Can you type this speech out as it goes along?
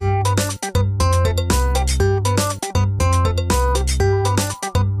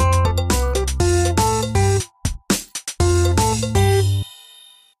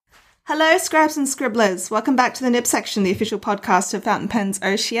Scribes and Scribblers. Welcome back to the Nib Section, the official podcast of Fountain Pens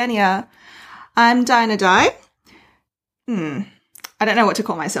Oceania. I'm Dinah Di. I don't know what to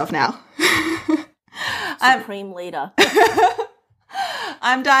call myself now. Supreme leader.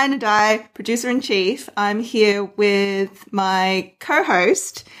 I'm Dinah Di, producer-in-chief. I'm here with my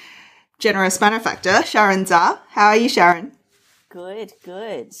co-host, generous benefactor, Sharon Zha. How are you, Sharon? Good.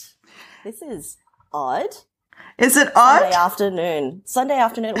 This is odd. Is it odd? Sunday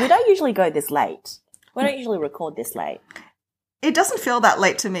afternoon. We don't usually go this late. We don't usually record this late. It doesn't feel that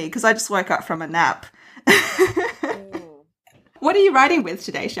late to me because I just woke up from a nap. What are you writing with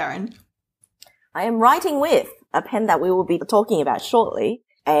today, Sharon? I am writing with a pen that we will be talking about shortly,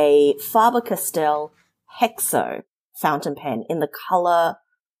 a Faber-Castell Hexo fountain pen in the colour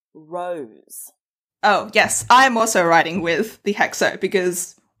rose. Oh, yes. I am also writing with the Hexo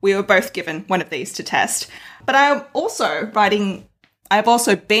because we were both given one of these to test. But I've also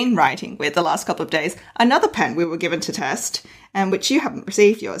been writing with, the last couple of days, another pen we were given to test, and which you haven't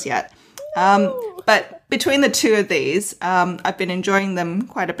received yours yet. But between the two of these, I've been enjoying them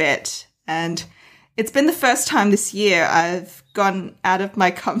quite a bit. And it's been the first time this year I've gone out of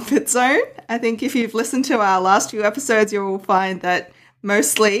my comfort zone. I think if you've listened to our last few episodes, you will find that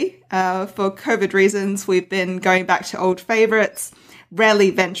mostly for COVID reasons, we've been going back to old favourites,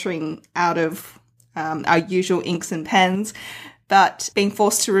 rarely venturing out of our usual inks and pens, but being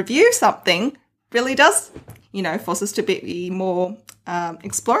forced to review something really does, force us to be more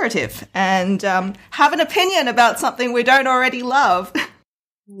explorative and have an opinion about something we don't already love.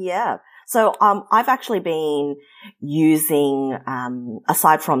 Yeah. So I've actually been using,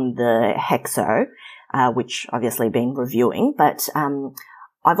 aside from the Hexo, which obviously been reviewing, but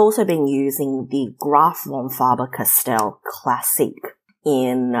I've also been using the Graf von Faber-Castell Classic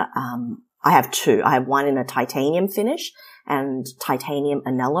in I have two. I have one in a titanium finish and titanium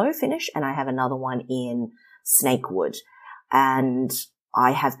anello finish, and I have another one in snakewood. And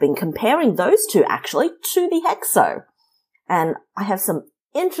I have been comparing those two actually to the Hexo. And I have some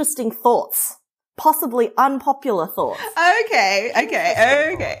interesting thoughts, possibly unpopular thoughts. Okay.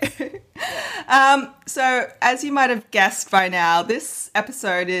 So as you might have guessed by now, this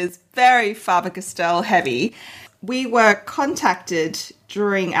episode is very Faber-Castell heavy. We were contacted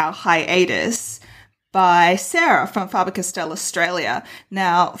during our hiatus by Sarah from Faber-Castell Australia.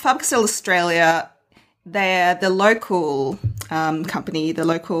 Now, Faber-Castell Australia, they're the local company, the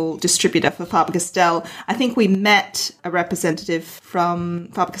local distributor for Faber-Castell. I think we met a representative from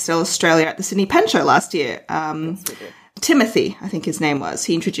Faber-Castell Australia at the Sydney Pen Show last year. Timothy, I think his name was.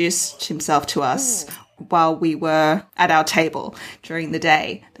 He introduced himself to us while we were at our table during the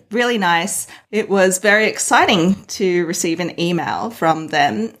day. Really nice. It was very exciting to receive an email from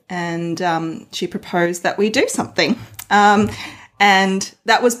them, and she proposed that we do something. And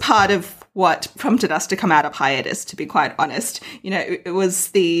that was part of what prompted us to come out of hiatus, to be quite honest. It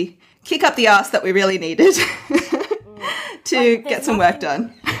was the kick up the arse that we really needed to get some work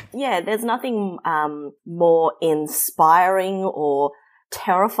done. Yeah, there's nothing more inspiring or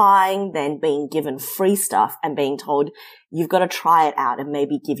terrifying than being given free stuff and being told you've got to try it out and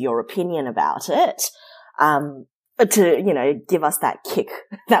maybe give your opinion about it, to, give us that kick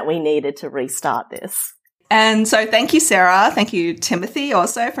that we needed to restart this. And so thank you, Sarah. Thank you, Timothy,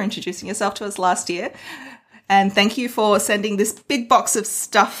 also for introducing yourself to us last year. And thank you for sending this big box of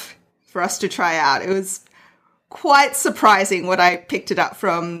stuff for us to try out. It was quite surprising when I picked it up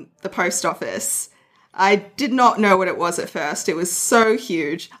from the post office. I did not know what it was at first. It was so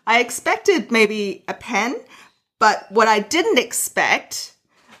huge. I expected maybe a pen, but what I didn't expect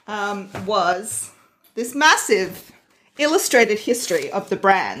was this massive illustrated history of the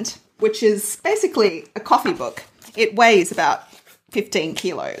brand, which is basically a coffee book. It weighs about 15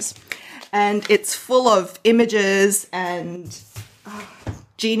 kilos, and it's full of images and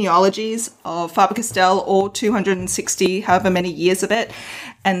genealogies of Faber-Castell, all 260, however many years of it,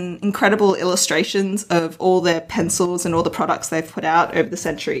 and incredible illustrations of all their pencils and all the products they've put out over the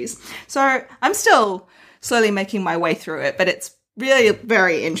centuries. So I'm still slowly making my way through it, but it's really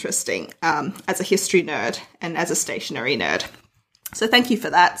very interesting as a history nerd and as a stationery nerd. So thank you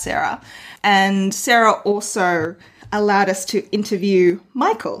for that, Sarah. And Sarah also allowed us to interview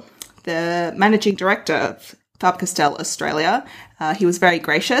Michael, the managing director of Faber-Castell Australia. He was very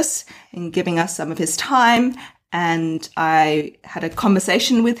gracious in giving us some of his time, and I had a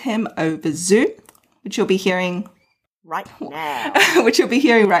conversation with him over Zoom, which you'll be hearing right now.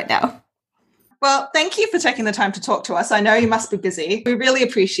 Well, thank you for taking the time to talk to us. I know you must be busy. We really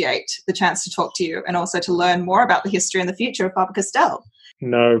appreciate the chance to talk to you and also to learn more about the history and the future of Faber-Castell.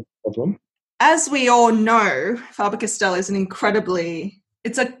 No problem. As we all know, Faber-Castell is an incredibly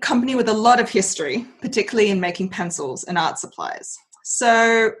it's a company with a lot of history, particularly in making pencils and art supplies.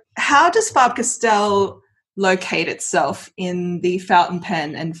 So how does Faber-Castell locate itself in the fountain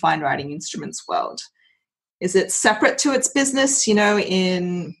pen and fine writing instruments world? Is it separate to its business,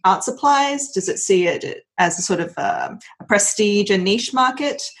 in art supplies? Does it see it as a sort of a prestige and niche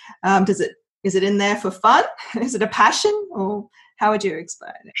market? Is it in there for fun? Is it a passion? Or how would you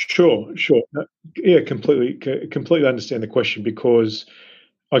explain it? Sure. Yeah, completely understand the question, because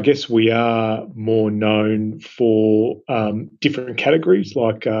I guess we are more known for different categories,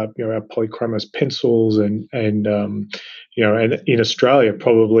 like our polychromos pencils, and in Australia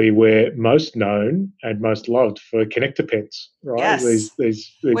probably we're most known and most loved for connector pens, right? Yes,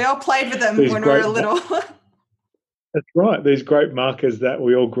 we all played with them when we were little. That's right. These great markers that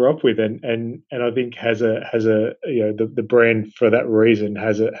we all grew up with, and I think has a the brand for that reason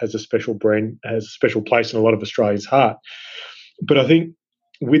has a special place in a lot of Australians' heart. But I think,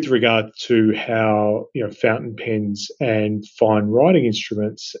 with regard to how fountain pens and fine writing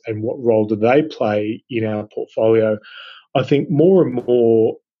instruments and what role do they play in our portfolio, I think more and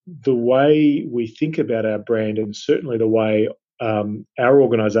more the way we think about our brand, and certainly the way our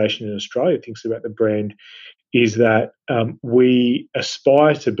organisation in Australia thinks about the brand, is that we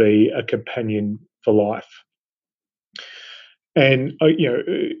aspire to be a companion for life. And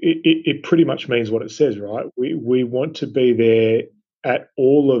it pretty much means what it says, right? We want to be there at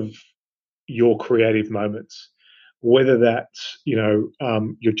all of your creative moments, whether that's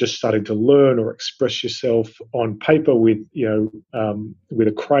you're just starting to learn or express yourself on paper with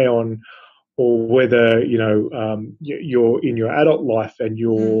a crayon, or whether you're in your adult life and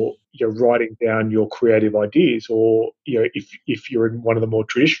you're writing down your creative ideas, or if you're in one of the more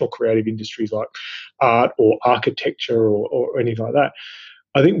traditional creative industries like art or architecture or anything like that.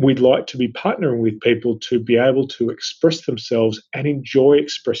 I think we'd like to be partnering with people to be able to express themselves and enjoy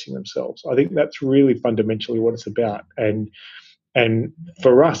expressing themselves. I think that's really fundamentally what it's about. And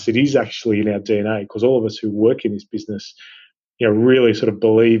for us, it is actually in our DNA, because all of us who work in this business, really sort of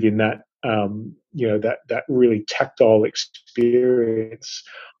believe in that, that really tactile experience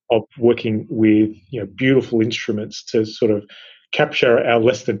of working with, beautiful instruments to sort of capture our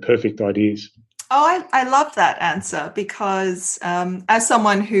less than perfect ideas. Oh, I love that answer, because as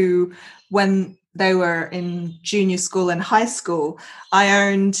someone who, when they were in junior school and high school, I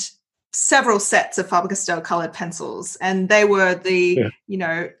owned several sets of Faber-Castell colored pencils, and they were they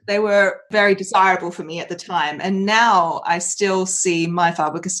were very desirable for me at the time. And now I still see my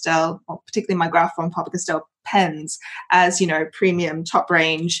Faber-Castell, or particularly my Graphon Faber-Castell pens, as, premium, top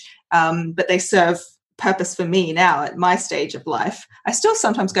range, but they serve purpose for me now at my stage of life. I still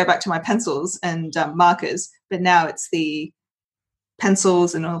sometimes go back to my pencils and markers, but now it's the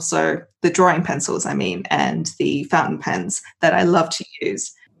pencils and also the drawing pencils, and the fountain pens that I love to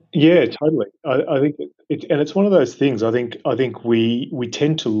use. Yeah, totally. I think it's one of those things. I think we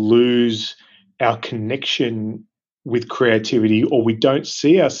tend to lose our connection with creativity, or we don't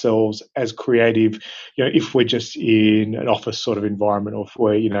see ourselves as creative, if we're just in an office sort of environment, or if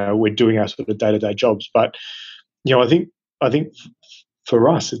we're doing our sort of day-to-day jobs. But I think for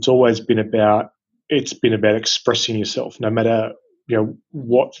us, it's always been about expressing yourself, no matter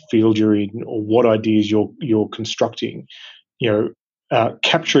what field you're in or what ideas you're constructing.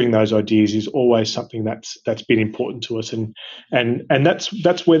 Capturing those ideas is always something that's been important to us, and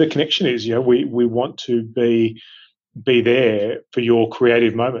that's where the connection is. We want to be there for your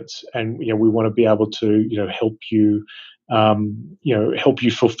creative moments, and we want to be able to help you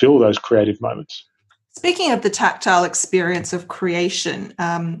fulfill those creative moments. Speaking of the tactile experience of creation,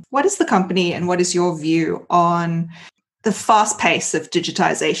 what is the company and what is your view on the fast pace of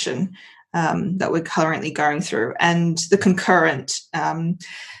digitization that we're currently going through, and the concurrent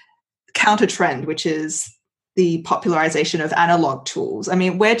counter trend, which is the popularization of analog tools?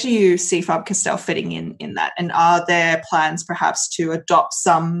 Where do you see Faber-Castell fitting in that? And are there plans perhaps to adopt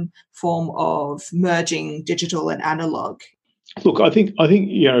some form of merging digital and analog? Look, I think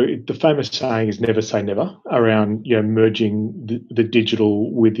the famous saying is never say never around merging the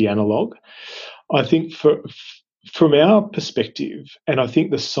digital with the analog. I think from our perspective, and I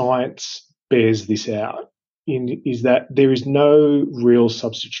think the science bears this out, is that there is no real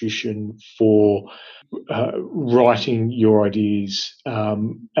substitution for writing your ideas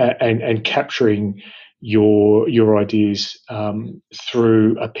and capturing your ideas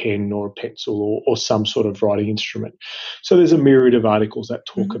through a pen or a pencil or some sort of writing instrument. So there's a myriad of articles that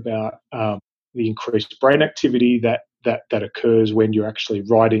talk about the increased brain activity that occurs when you're actually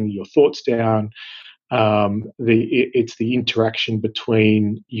writing your thoughts down. It's the interaction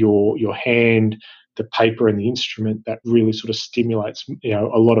between your hand, the paper and the instrument that really sort of stimulates,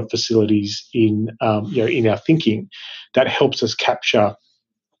 a lot of facilities in, in our thinking that helps us capture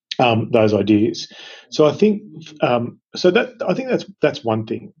those ideas. So I think, that's one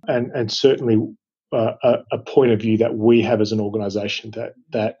thing, and certainly a point of view that we have as an organisation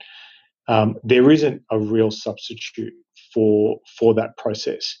that there isn't a real substitute for that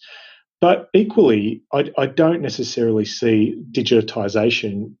process. But equally, I don't necessarily see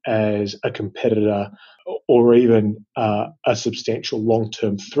digitisation as a competitor or even a substantial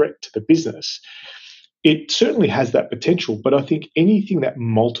long-term threat to the business. It certainly has that potential, but I think anything that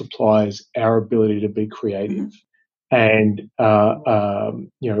multiplies our ability to be creative and a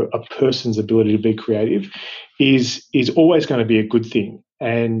person's ability to be creative is always going to be a good thing.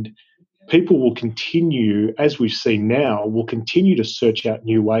 And people will continue, as we've seen now, will continue to search out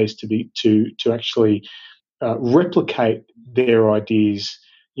new ways to actually replicate their ideas,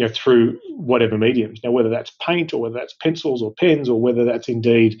 through whatever mediums. Now, whether that's paint or whether that's pencils or pens or whether that's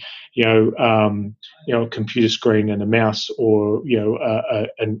indeed, a computer screen and a mouse or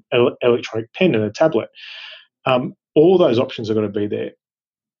an electronic pen and a tablet. All those options are going to be there.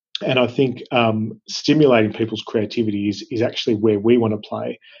 And I think stimulating people's creativity is actually where we want to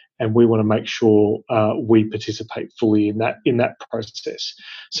play, and we want to make sure we participate fully in that process.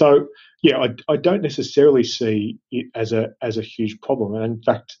 So, yeah, I don't necessarily see it as a huge problem, and in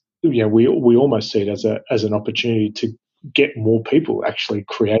fact, we almost see it as an opportunity to get more people actually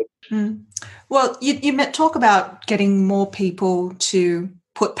create. Well, you talk about getting more people to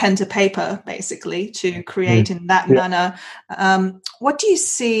put pen to paper, basically, to create in that manner. What do you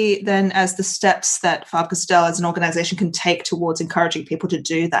see then as the steps that Faber-Castell as an organisation can take towards encouraging people to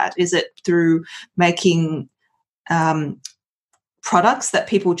do that? Is it through making products that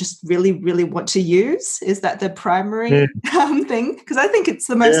people just really, really want to use? Is that the primary thing? Because I think it's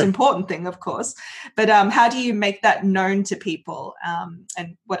the most important thing, of course. But how do you make that known to people,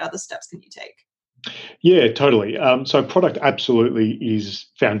 and what other steps can you take? Yeah, totally. So product absolutely is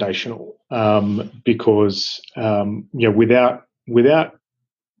foundational, because without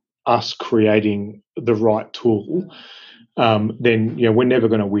us creating the right tool, then we're never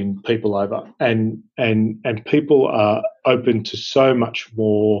going to win people over, and people are open to so much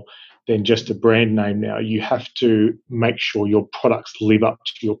more than just a brand name now. You have to make sure your products live up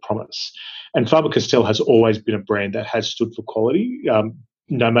to your promise, and Faber-Castell has always been a brand that has stood for quality.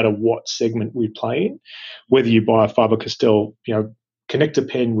 No matter what segment we play in, whether you buy a Faber-Castell, connector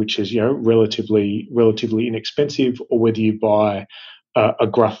pen, which is relatively inexpensive, or whether you buy a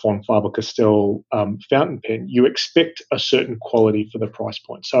Graphon Faber-Castell fountain pen, you expect a certain quality for the price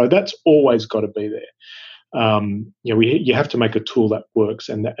point. So that's always got to be there. You have to make a tool that works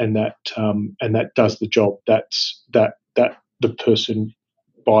and that does the job that the person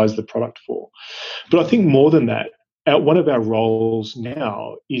buys the product for. But I think more than that, one of our roles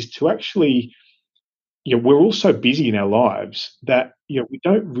now is to actually, we're all so busy in our lives that we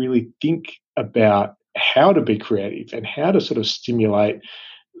don't really think about how to be creative and how to sort of stimulate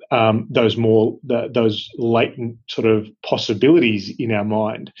those latent sort of possibilities in our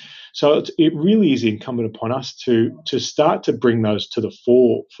mind. So it really is incumbent upon us to start to bring those to the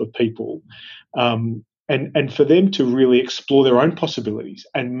fore for people, and for them to really explore their own possibilities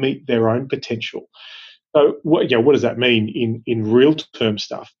and meet their own potential. So what does that mean in real term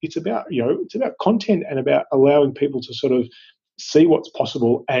stuff? It's about content and about allowing people to sort of see what's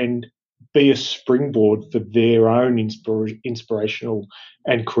possible and be a springboard for their own inspirational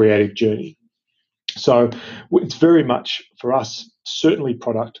and creative journey. So it's very much for us, certainly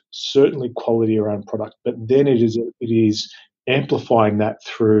product, certainly quality around product, but then it is amplifying that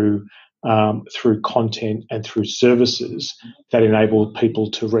through content and through services that enable people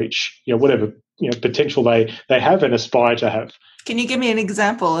to reach whatever potential they have and aspire to have. Can you give me an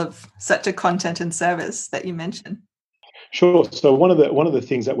example of such a content and service that you mentioned? Sure. So one of the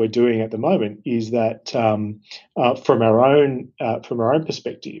things that we're doing at the moment is that from our own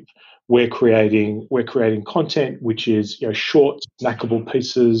perspective, we're creating content which is short snackable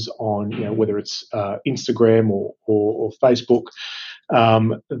pieces on whether it's Instagram or Facebook,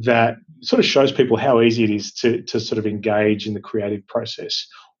 that sort of shows people how easy it is to sort of engage in the creative process,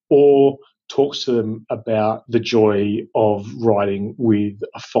 or talks to them about the joy of writing with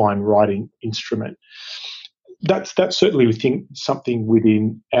a fine writing instrument. That's certainly, we think, something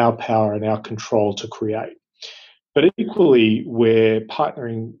within our power and our control to create. But equally, we're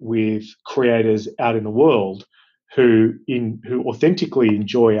partnering with creators out in the world who authentically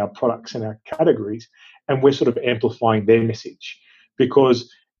enjoy our products and our categories, and we're sort of amplifying their message. Because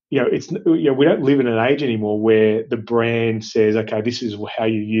we don't live in an age anymore where the brand says, okay, this is how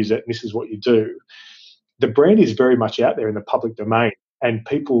you use it, and this is what you do. The brand is very much out there in the public domain, and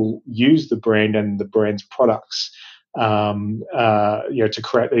people use the brand and the brand's products, to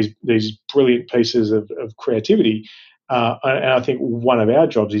create these brilliant pieces of creativity. And I think one of our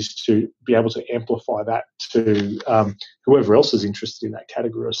jobs is to be able to amplify that to whoever else is interested in that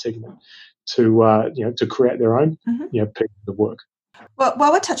category or segment, to create their own pieces of work. Well,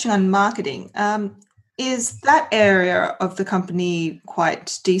 while we're touching on marketing, is that area of the company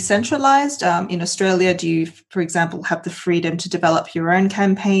quite decentralized? In Australia, do you, for example, have the freedom to develop your own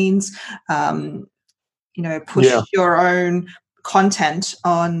campaigns, push your own content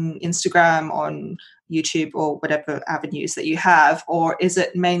on Instagram, on YouTube, or whatever avenues that you have, or is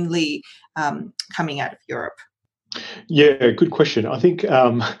it mainly coming out of Europe? Yeah, good question. I think,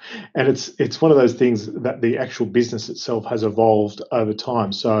 and it's one of those things that the actual business itself has evolved over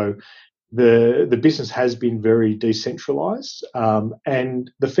time. So the business has been very decentralized,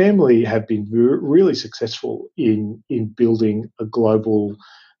 and the family have been really successful in building a global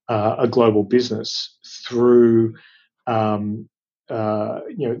business through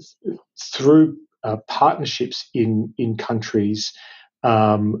through partnerships in countries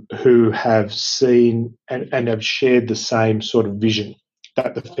who have seen and have shared the same sort of vision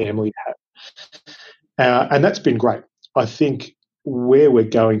that the family have. And that's been great. I think where we're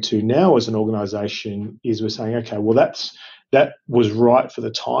going to now as an organisation is we're saying, okay, well, that was right for the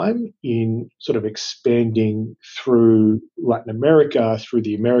time in sort of expanding through Latin America, through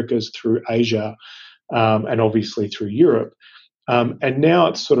the Americas, through Asia, and obviously through Europe. And now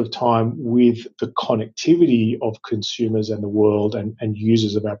it's sort of time with the connectivity of consumers and the world and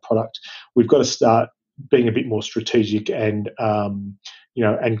users of our product. We've got to start being a bit more strategic and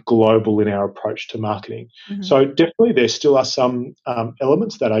and global in our approach to marketing. Mm-hmm. So definitely there still are some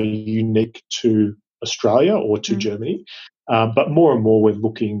elements that are unique to Australia or to Germany, but more and more we're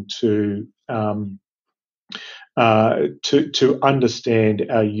looking to understand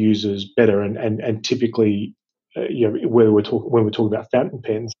our users better and typically. When we're talking about fountain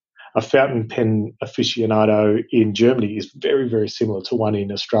pens, a fountain pen aficionado in Germany is very, very similar to one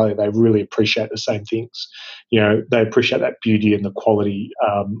in Australia. They really appreciate the same things. They appreciate that beauty and the quality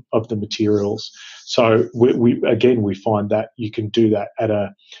of the materials. So we find that you can do that at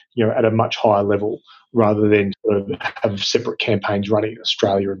a much higher level rather than sort of have separate campaigns running in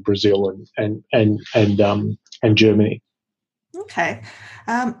Australia and Brazil and Germany. Okay.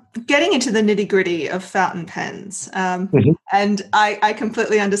 Getting into the nitty-gritty of fountain pens, and I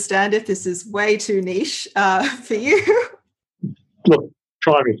completely understand if this is way too niche for you. Look,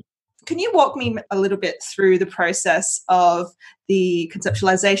 try me. Can you walk me a little bit through the process of the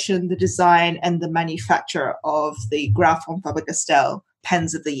conceptualization, the design, and the manufacture of the Graf von Faber-Castell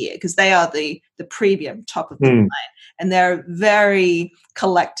pens of the year? Because they are the premium top of the line, and they're very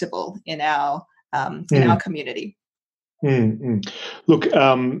collectible in our community. Look,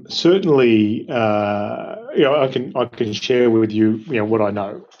 certainly, I can share with you, what I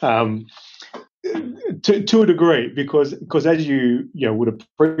know, to a degree, because as you would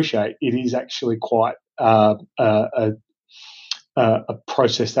appreciate, it is actually quite a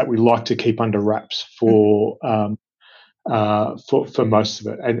process that we like to keep under wraps for most of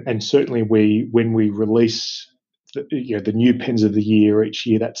it, and certainly when we release the new pens of the year each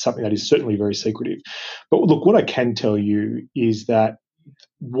year, that's something that is certainly very secretive. But look, what I can tell you is that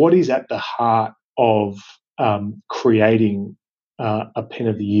what is at the heart of creating a pen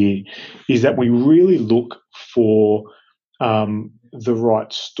of the year is that we really look for the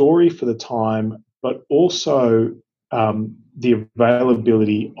right story for the time, but also the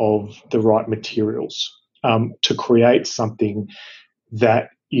availability of the right materials to create something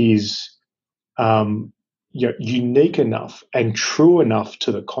that is unique enough and true enough to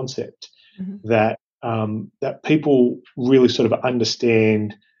the concept that people really sort of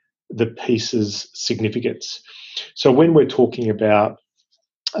understand the piece's significance. So when we're talking about,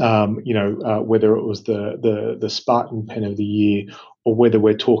 whether it was the Spartan pen of the year, or whether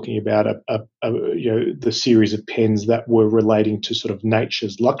we're talking about the series of pens that were relating to sort of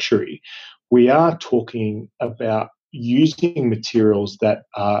nature's luxury, we are talking about using materials that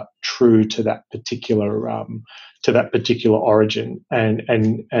are true to that particular origin, and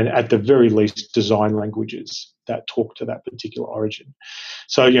at the very least design languages that talk to that particular origin.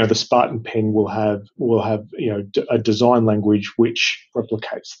 So the Spartan pen will have a design language which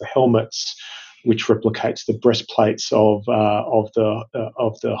replicates the helmets, which replicates the breastplates of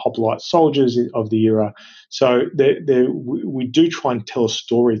the hoplite soldiers of the era. So we do try and tell a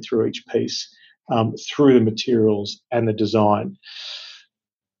story through each piece, through the materials and the design.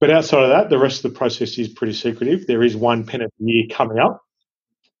 But outside of that, the rest of the process is pretty secretive. There is one pen of the year coming up,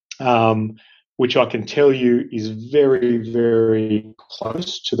 which I can tell you is very, very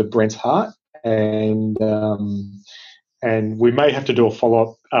close to the Brent's heart, and we may have to do a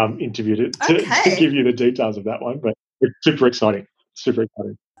follow-up interview to give you the details of that one. But it's super exciting, super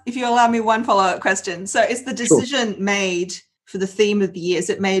exciting. If you allow me one follow-up question, so is the decision made for the theme of the year?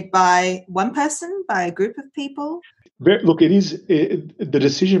 Is it made by one person, by a group of people? Look, the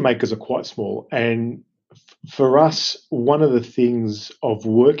decision makers are quite small, and for us, one of the things of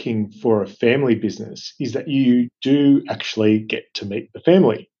working for a family business is that you do actually get to meet the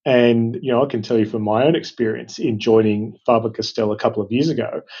family. And, I can tell you from my own experience in joining Faber-Castell a couple of years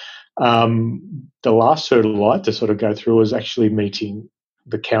ago, the last hurdle I had to sort of go through was actually meeting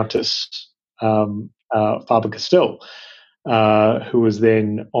the Countess Faber-Castell, who was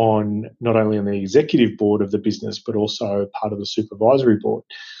then not only on the executive board of the business, but also part of the supervisory board.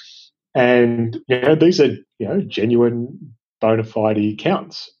 And, these are, genuine bona fide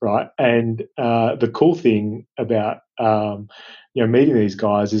accountants, right? And the cool thing about, meeting these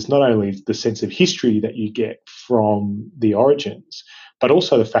guys is not only the sense of history that you get from the origins, but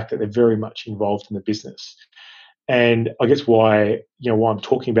also the fact that they're very much involved in the business. And I guess why I'm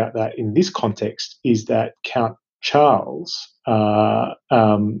talking about that in this context is that Count Charles, who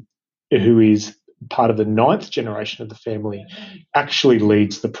is part of the 9th generation of the family, actually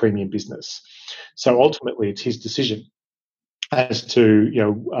leads the premium business. So ultimately, it's his decision as to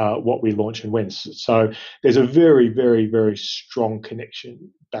what we launch and when. So there's a very, very, very strong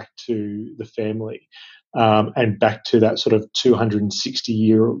connection back to the family and back to that sort of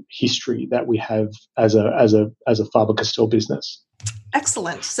 260-year history that we have as a Faber-Castell business.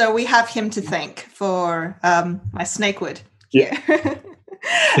 Excellent. So we have him to thank for my snakewood. Yeah.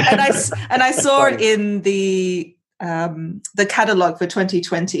 and I saw in the catalogue for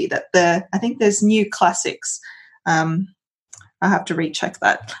 2020 that I think there's new classics. I'll have to recheck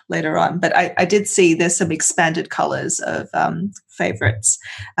that later on. But I did see there's some expanded colours of favourites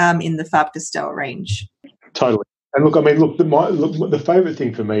in the Faber-Castell range. Totally. And look, the favourite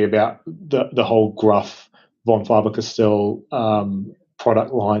thing for me about the whole Gruff von Faber-Castell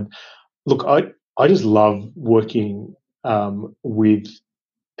product line, look, I just love working with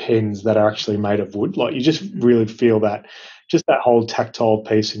pens that are actually made of wood. Like, you just really feel that whole tactile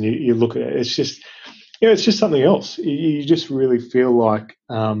piece, and you look at it, it's just, it's just something else. You just really feel like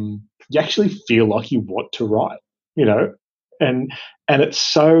you actually feel like you want to write, and it's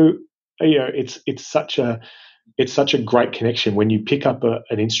so, it's such a great connection when you pick up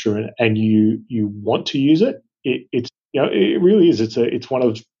an instrument and you want to use it. It really is.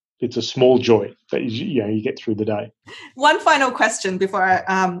 It's a small joy that you get through the day. One final question before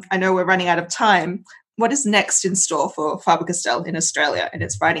I know we're running out of time. What is next in store for Faber-Castell in Australia and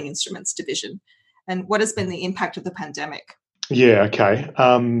its writing instruments division? And what has been the impact of the pandemic? Yeah, okay.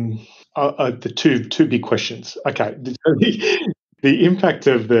 The two big questions. Okay, the impact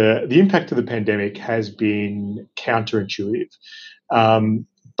of the pandemic has been counterintuitive,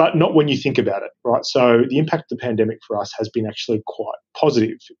 but not when you think about it, right? So the impact of the pandemic for us has been actually quite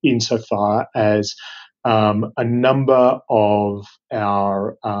positive insofar as a number of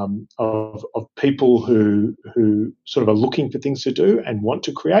our of people who sort of are looking for things to do and want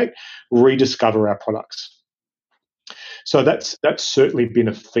to create rediscover our products. So that's certainly been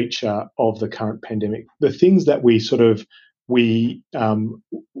a feature of the current pandemic. The things that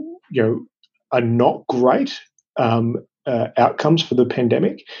are not great outcomes for the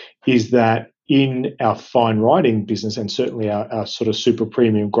pandemic is that in our fine writing business, and certainly our sort of super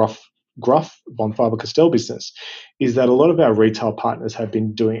premium Gruff von Faber-Castell business, is that a lot of our retail partners have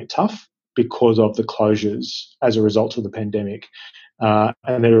been doing it tough because of the closures as a result of the pandemic. And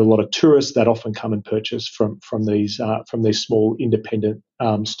there are a lot of tourists that often come and purchase from these small independent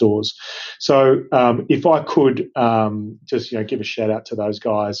stores. So if I could just give a shout out to those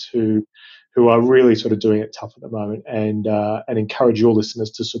guys who are really sort of doing it tough at the moment, and encourage your listeners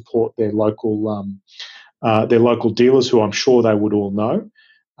to support their local dealers, who I'm sure they would all know,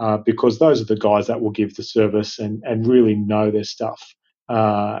 because those are the guys that will give the service and really know their stuff,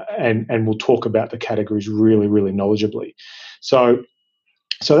 and will talk about the categories really, really knowledgeably. So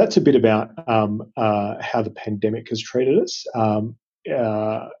that's a bit about how the pandemic has treated us.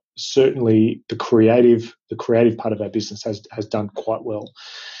 Certainly, the creative part of our business has done quite well.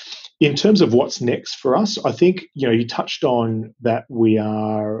 in terms of what's next for us, I think, you touched on that we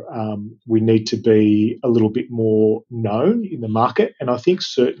need to be a little bit more known in the market. And I think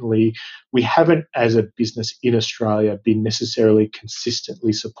certainly we haven't, as a business in Australia, been necessarily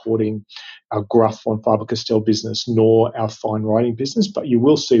consistently supporting our Gruff on Faber-Castell business nor our fine writing business, but you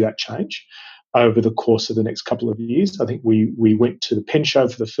will see that change over the course of the next couple of years. I think we went to the Pen Show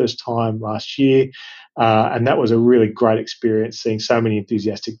for the first time last year, and that was a really great experience, seeing so many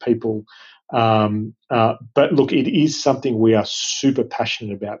enthusiastic people. But look, it is something we are super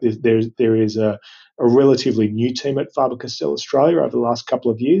passionate about. There is a relatively new team at Faber-Castell Australia over the last couple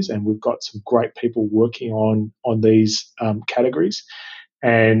of years, and we've got some great people working on these categories.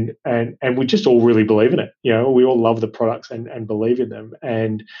 And we just all really believe in it. We all love the products and believe in them.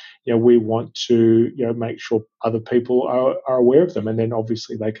 And, we want to, make sure other people are aware of them. And then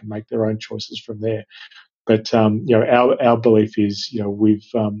obviously they can make their own choices from there. But, our belief is, we've,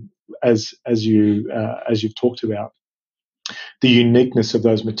 as you've talked about, the uniqueness of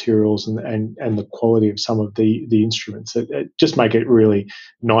those materials and the quality of some of the instruments it just make it really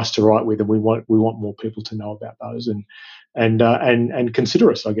nice to write with. And we want more people to know about those and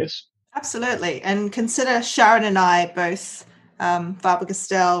consider us, I guess. Absolutely. And consider Sharon and I both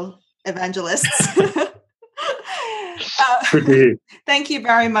Faber-Castell evangelists. Good to hear. Thank you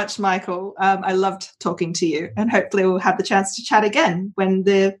very much, Michael. I loved talking to you, and hopefully we'll have the chance to chat again when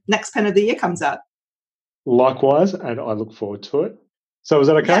the next pen of the year comes out. Likewise, and I look forward to it. So is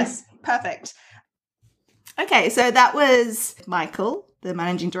that okay? Yes, perfect. Okay, so that was Michael, the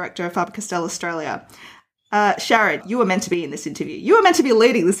Managing Director of Faber-Castell Australia. Sharon, you were meant to be in this interview. You were meant to be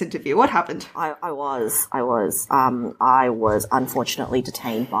leading this interview. What happened? I was. I was unfortunately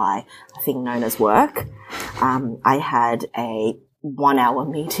detained by a thing known as work. I had a 1-hour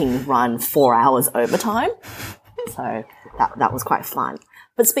meeting run 4 hours overtime. So that was quite fun.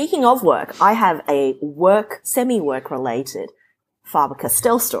 But speaking of work, I have a semi-work related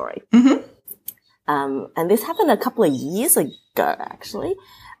Faber-Castell story. Mm-hmm. And this happened a couple of years ago, actually.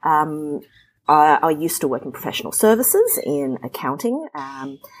 I used to work in professional services in accounting,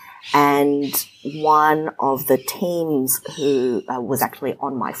 and one of the teams who was actually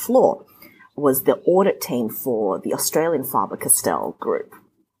on my floor was the audit team for the Australian Faber-Castell group.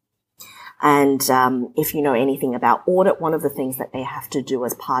 And if you know anything about audit, one of the things that they have to do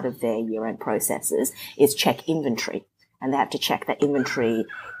as part of their year-end processes is check inventory. And they have to check that inventory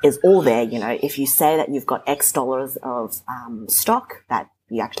is all there. If you say that you've got X dollars of stock, that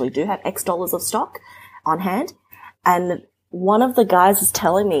you actually do have X dollars of stock on hand. And one of the guys was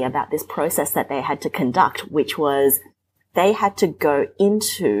telling me about this process that they had to conduct, which was they had to go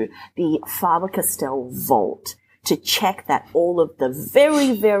into the Faber-Castell vault to check that all of the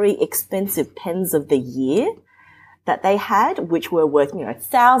very, very expensive pens of the year that they had, which were worth,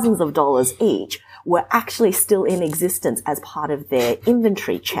 thousands of dollars each, were actually still in existence as part of their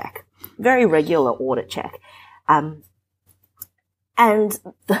inventory check. Very regular audit check. And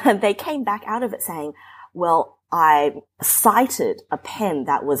they came back out of it saying, well, I cited a pen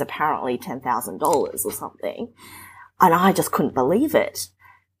that was apparently $10,000 or something, and I just couldn't believe it.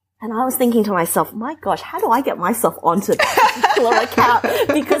 And I was thinking to myself, my gosh, how do I get myself onto that particular account?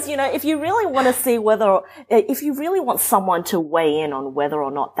 Because, if you really want to see if you really want someone to weigh in on whether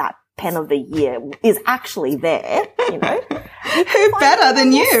or not that pen of the year is actually there, who better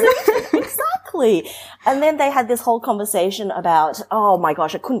than you? Exactly. And then they had this whole conversation about, oh my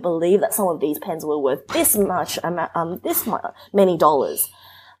gosh, I couldn't believe that some of these pens were worth this many dollars.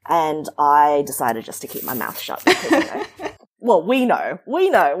 And I decided just to keep my mouth shut because, well, we know.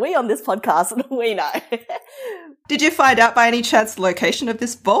 We on this podcast, we know. Did you find out by any chance the location of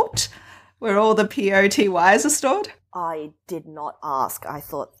this vault where all the POTYs are stored? I did not ask. I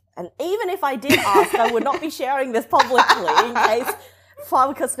thought, and even if I did ask, I would not be sharing this publicly in case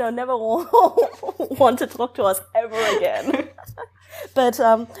Faber-Castell never want to talk to us ever again. But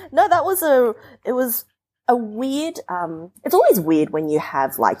no, it was a weird, it's always weird when you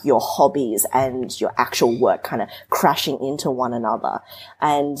have like your hobbies and your actual work kind of crashing into one another.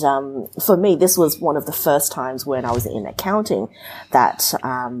 And for me, this was one of the first times when I was in accounting that,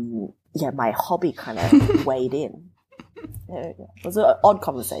 my hobby kind of weighed in. It was an odd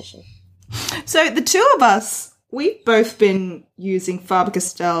conversation. So the two of us, we've both been using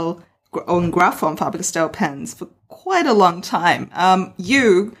Faber-Castell on Gruff on Faber-Castell pens for quite a long time.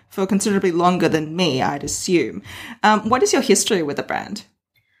 You for considerably longer than me, I'd assume. What is your history with the brand?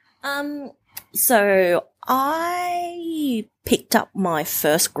 So I picked up my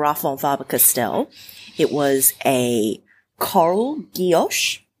first Gruff on Faber-Castell. It was a coral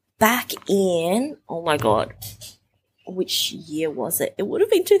guilloche back in, oh my God, which year was it? It would have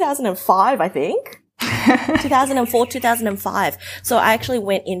been 2005, I think. 2004, 2005. So I actually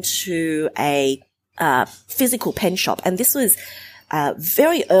went into a physical pen shop, and this was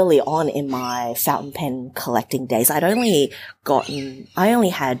very early on in my fountain pen collecting days. I only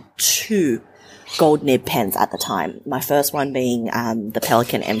had 2 gold nib pens at the time. My first one being the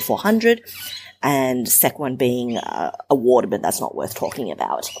Pelikan M400, and second one being a Waterman that's not worth talking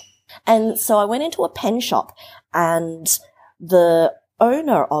about. And so I went into a pen shop, and the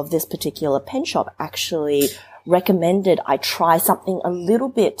owner of this particular pen shop actually recommended I try something a little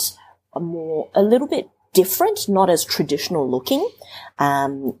bit different, not as traditional looking,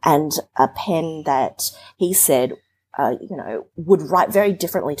 and a pen that he said, would write very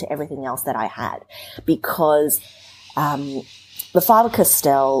differently to everything else that I had, because the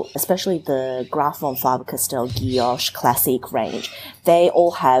Faber-Castell, especially the Graf von Faber-Castell Guilloche Classique range, they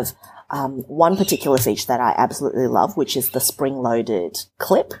all have one particular feature that I absolutely love, which is the spring-loaded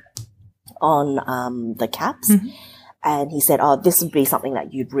clip on the caps. Mm-hmm. And he said, this would be something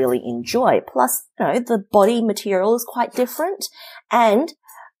that you'd really enjoy. Plus, the body material is quite different, and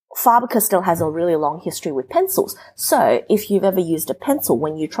Faber-Castell has a really long history with pencils. So if you've ever used a pencil,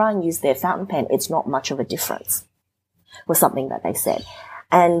 when you try and use their fountain pen, it's not much of a difference, was something that they said.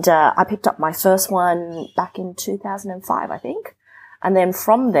 And I picked up my first one back in 2005, I think. And then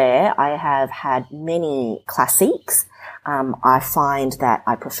from there, I have had many classiques. I find that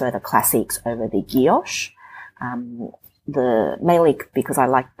I prefer the classiques over the guilloche. Mainly because I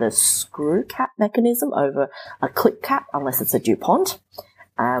like the screw cap mechanism over a clip cap, unless it's a DuPont.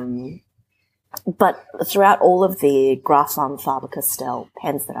 But throughout all of the Graf von Faber-Castell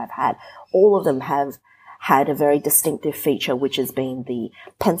pens that I've had, all of them have had a very distinctive feature, which has been the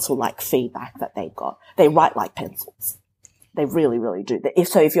pencil-like feedback that they've got. They write like pencils. They really, really do.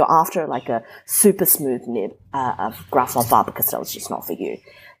 If you're after like a super smooth nib of Graf von Faber-Castell, it's just not for you.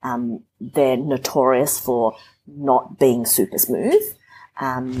 They're notorious for not being super smooth.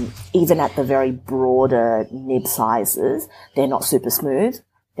 Even at the very broader nib sizes, they're not super smooth.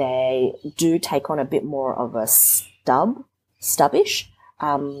 They do take on a bit more of a stubbish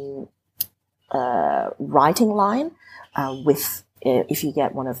writing line with if you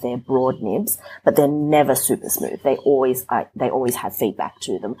get one of their broad nibs, but they're never super smooth. They always have feedback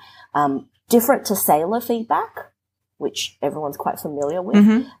to them. Different to Sailor feedback, which everyone's quite familiar with,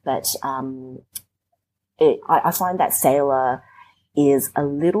 mm-hmm. but I find that Sailor is a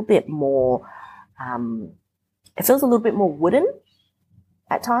little bit more, it feels a little bit more wooden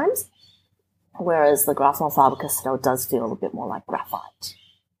at times, whereas the Graf von Faber-Castell does feel a little bit more like graphite.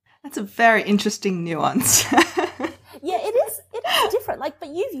 That's a very interesting nuance. Yeah, it is different. But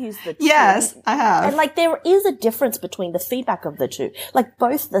you've used the two. Yes, I have. And there is a difference between the feedback of the two.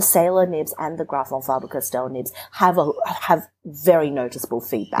 Both the Sailor nibs and the Graf von Faber-Castell nibs have very noticeable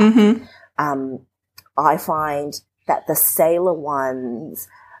feedback. Mm-hmm. I find that the Sailor ones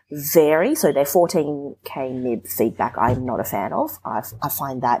vary. So their 14K nib feedback I'm not a fan of. I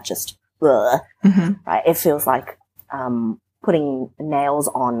find that just, mm-hmm. right? It feels like putting nails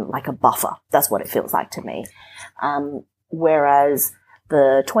on like a buffer. That's what it feels like to me. Whereas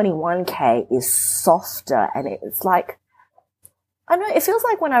the 21K is softer, and it's like, I don't know, it feels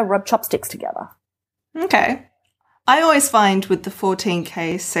like when I rub chopsticks together. Okay. I always find with the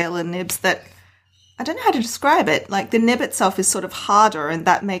 14K Sailor nibs that, I don't know how to describe it, the nib itself is sort of harder, and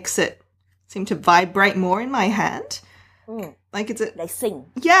that makes it seem to vibrate more in my hand. Mm. They sing.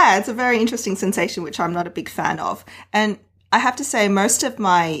 Yeah, it's a very interesting sensation, which I'm not a big fan of. And I have to say, most of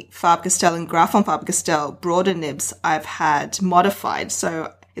my Faber-Castell and Graf von Faber-Castell broader nibs I've had modified,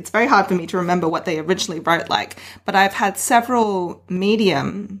 so it's very hard for me to remember what they originally wrote like. But I've had several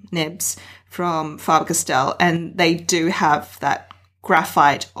medium nibs from Faber-Castell, and they do have that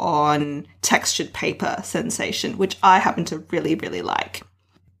graphite on textured paper sensation, which I happen to really, really like.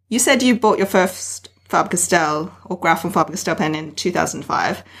 You said you bought your first Faber-Castell or Graf von Faber-Castell pen in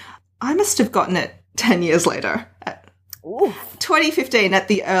 2005. I must have gotten it 10 years later. Ooh. 2015 at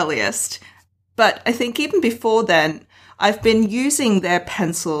the earliest. But I think even before then, I've been using their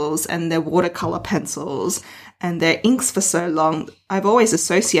pencils and their watercolor pencils and their inks for so long. I've always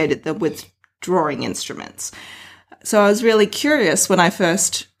associated them with drawing instruments. So I was really curious when I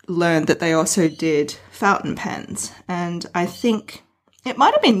first learned that they also did fountain pens. And I think it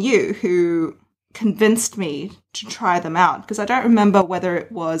might have been you who convinced me to try them out, because I don't remember whether it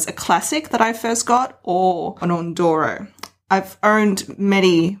was a classic that I first got or an Ondoro. I've owned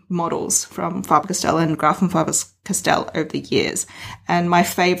many models from Faber-Castell and Graf von Faber-Castell over the years, and my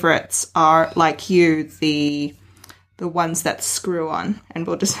favorites are, like you, the ones that screw on, and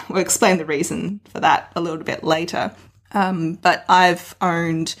we'll explain the reason for that a little bit later. But I've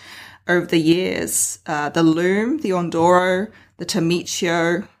owned over the years the Loom, the Ondoro, the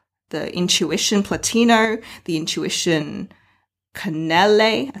Tomiccio, the Intuition Platino, the Intuition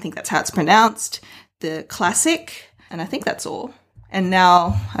Canele, I think that's how it's pronounced, the Classic, and I think that's all. And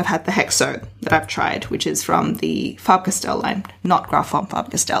now I've had the Hexo that I've tried, which is from the Faber-Castell line, not Graf von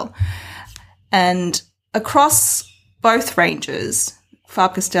Faber-Castell. And across both ranges,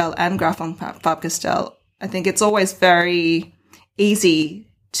 Faber-Castell and Graf von Faber-Castell, I think it's always very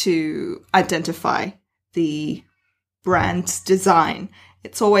easy to identify the brand's design.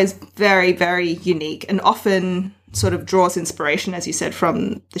 It's always very, very unique and often sort of draws inspiration, as you said,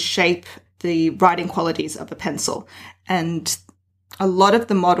 from the shape, the writing qualities of the pencil. And a lot of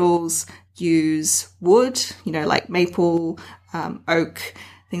the models use wood, like maple, oak,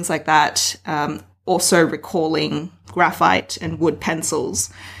 things like that. Also recalling graphite and wood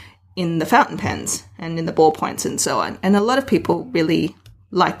pencils in the fountain pens and in the ballpoints and so on. And a lot of people really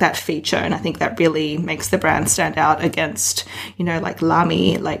like that feature, and I think that really makes the brand stand out against, like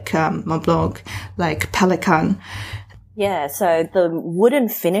Lamy, like Montblanc, like Pelikan. Yeah, so the wooden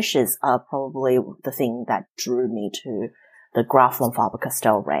finishes are probably the thing that drew me to the Graf von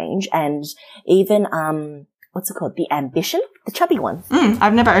Faber-Castell range, and even what's it called? The Ambition, the chubby one.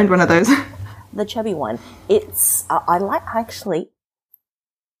 I've never owned one of those. The chubby one. It's I actually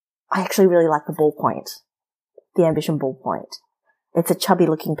really like the ballpoint, the Ambition ballpoint. It's a chubby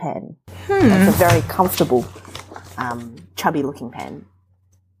looking pen. It's a very comfortable, chubby looking pen.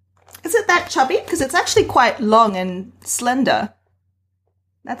 Is it that chubby? Because it's actually quite long and slender.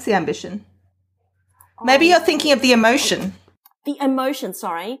 That's the Ambition. Maybe you're thinking of the Emotion. The Emotion,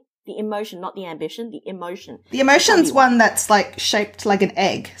 sorry. The Emotion, not the Ambition, the Emotion. The Emotion's one that's like shaped like an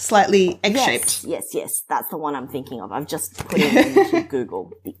egg, slightly egg-shaped. Yes. That's the one I'm thinking of. I've just put it into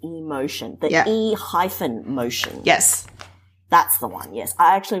Google. The Emotion. The E-motion. Yes. That's the one, yes.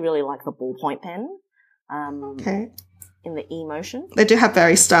 I actually really like the ballpoint pen. Okay. In the E-motion. They do have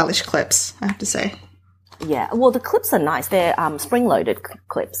very stylish clips, I have to say. Yeah, well, the clips are nice. They're spring-loaded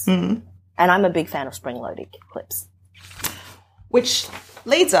clips. Mm. And I'm a big fan of spring-loaded clips. Which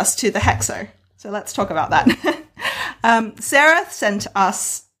leads us to the Hexo. So let's talk about that. Sarah sent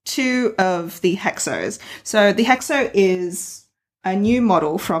us 2 of the Hexos. So the Hexo is a new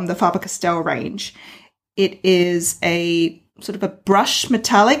model from the Faber-Castell range. It is a sort of a brush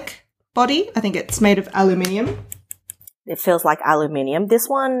metallic body. I think it's made of aluminium. It feels like aluminium. This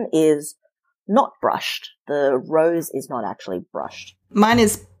one is not brushed. The rose is not actually brushed. Mine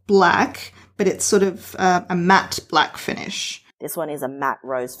is black, but it's sort of a matte black finish. This one is a matte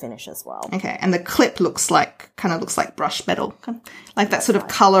rose finish as well. Okay, and the clip looks like brushed metal, like that sort of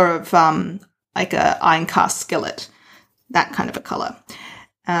color of like a iron cast skillet, that kind of a color.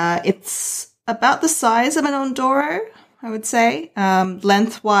 It's about the size of an Ondoro, I would say.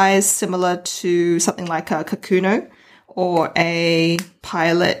 Lengthwise similar to something like a Kakuno or a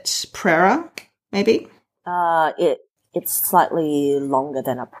Pilot Prera, maybe. It's slightly longer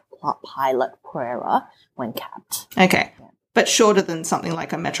than a Pilot Prera when capped. Okay. Yeah. But shorter than something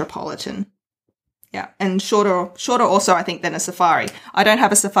like a Metropolitan. Yeah, and shorter also, I think, than a Safari. I don't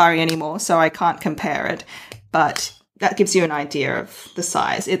have a Safari anymore, so I can't compare it, but that gives you an idea of the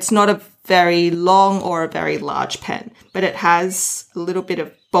size. It's not a very long or a very large pen, but it has a little bit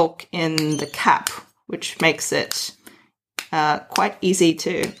of bulk in the cap, which makes it quite easy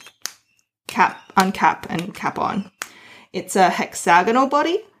to uncap and cap on. It's a hexagonal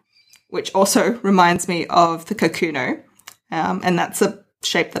body, which also reminds me of the Kakuno. And that's a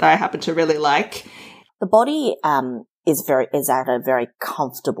shape that I happen to really like. The body is at a very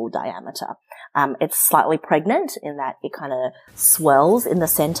comfortable diameter. It's slightly pregnant in that it kind of swells in the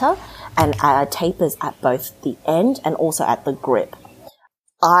center and tapers at both the end and also at the grip.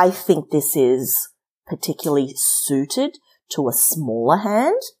 I think this is particularly suited to a smaller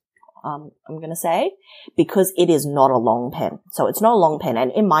hand, I'm going to say, because it is not a long pen. So it's not a long pen.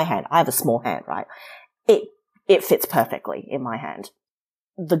 And in my hand, I have a small hand, right? It fits perfectly in my hand.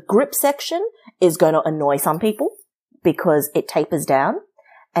 The grip section is going to annoy some people because it tapers down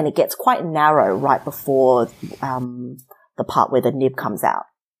and it gets quite narrow right before the part where the nib comes out.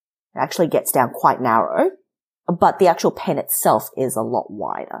 It actually gets down quite narrow, but the actual pen itself is a lot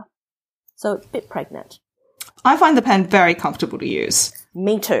wider. So it's a bit pregnant. I find the pen very comfortable to use.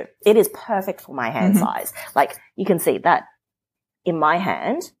 Me too. It is perfect for my hand size. Like, you can see that in my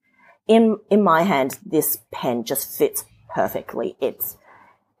hand. In my hand, this pen just fits perfectly. It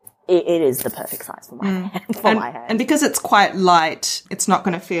is the perfect size for my hand. My hand. And because it's quite light, it's not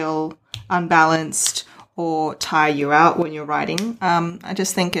going to feel unbalanced or tire you out when you're writing. I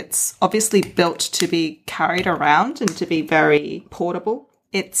just think it's obviously built to be carried around and to be very portable.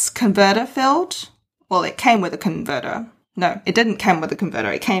 It's converter filled. Well, it came with a converter. No, it didn't come with a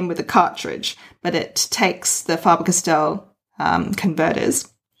converter. It came with a cartridge, but it takes the Faber-Castell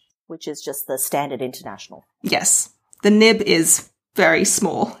converters. Which is just the standard international. Yes. The nib is very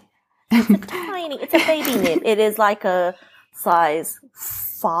small. Tiny. It's a baby nib. It is like a size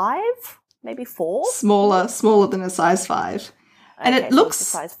 5, maybe 4. Smaller than a size 5. And Okay, it so looks it's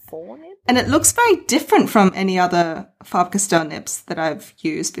a size 4 nib. And it looks very different from any other Faber-Castell nibs that I've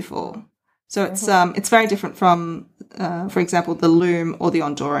used before. So it's very different from, for example, the Loom or the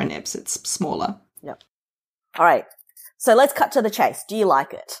Ondura nibs. It's smaller. Yep. All right. So let's cut to the chase. Do you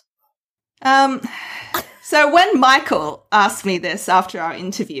like it? So when Michael asked me this after our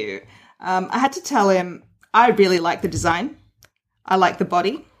interview, I had to tell him I really like the design. I like the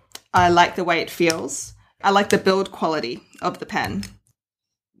body. I like the way it feels. I like the build quality of the pen.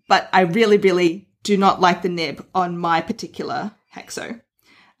 But I really, really do not like the nib on my particular Hexo.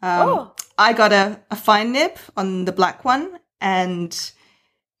 I got a fine nib on the black one, and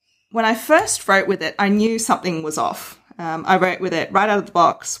when I first wrote with it, I knew something was off. I wrote with it right out of the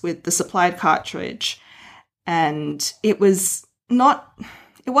box with the supplied cartridge, and it wasn't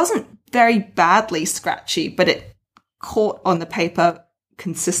very badly scratchy, but it caught on the paper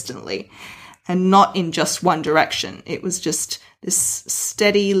consistently and not in just one direction. It was just this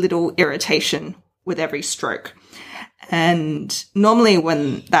steady little irritation with every stroke. And normally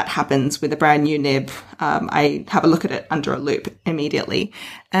when that happens with a brand new nib, I have a look at it under a loupe immediately.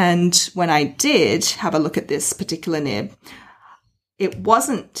 And when I did have a look at this particular nib, it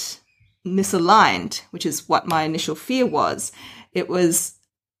wasn't misaligned, which is what my initial fear was. It was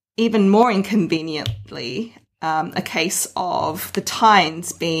even more inconveniently a case of the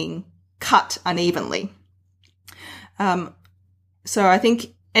tines being cut unevenly. So I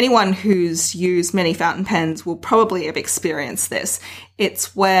think anyone who's used many fountain pens will probably have experienced this.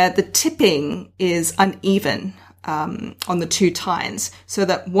 It's where the tipping is uneven on the two tines, so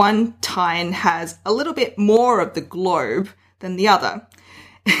that one tine has a little bit more of the globe than the other.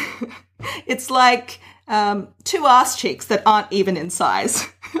 It's like two arse cheeks that aren't even in size.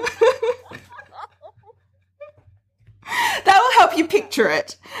 That will help you picture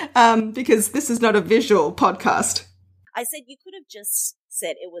it, because this is not a visual podcast. I said you could have just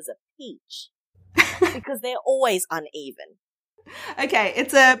said it was a peach because they're always uneven. Okay,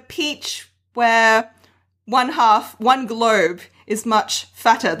 it's a peach where one globe is much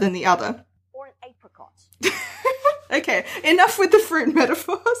fatter than the other. Or an apricot. Okay, enough with the fruit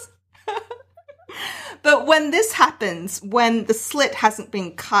metaphors. But when this happens, when the slit hasn't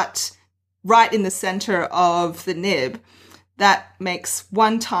been cut right in the center of the nib, that makes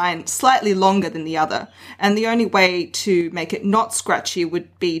one tine slightly longer than the other. And the only way to make it not scratchy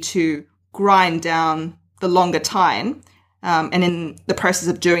would be to grind down the longer tine. And in the process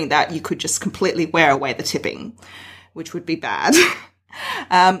of doing that, you could just completely wear away the tipping, which would be bad.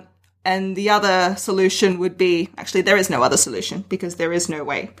 And the other solution would be, actually, there is no other solution because there is no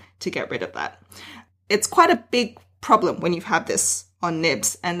way to get rid of that. It's quite a big problem when you have this on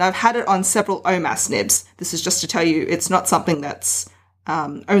nibs, and I've had it on several OMAS nibs. This is just to tell you it's not something that's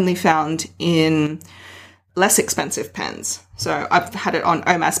only found in less expensive pens. So I've had it on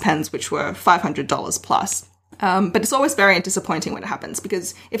OMAS pens, which were $500 plus. But it's always very disappointing when it happens,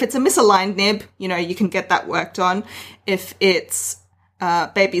 because if it's a misaligned nib, you can get that worked on. If it's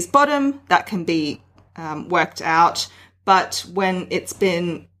baby's bottom, that can be worked out. But when it's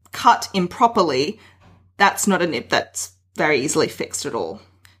been cut improperly, that's not a nib that's very easily fixed at all.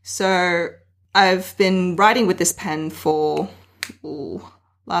 So I've been writing with this pen for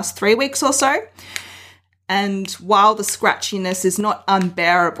last 3 weeks or so. And while the scratchiness is not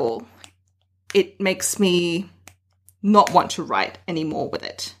unbearable, it makes me not want to write anymore with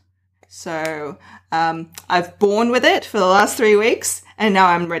it. So I've borne with it for the last 3 weeks, and now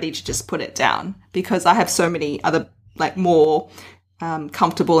I'm ready to just put it down because I have so many other more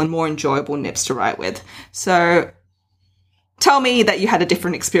comfortable and more enjoyable nibs to write with. So tell me that you had a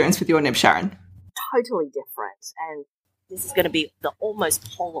different experience with your nib, Sharon. Totally different. And this is going to be the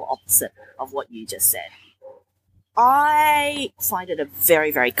almost polar opposite of what you just said. I find it a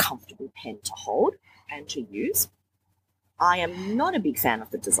very, very comfortable pen to hold and to use. I am not a big fan of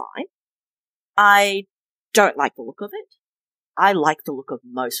the design. I don't like the look of it. I like the look of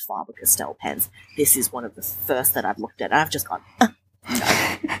most Faber-Castell pens. This is one of the first that I've looked at, and I've just gone, no.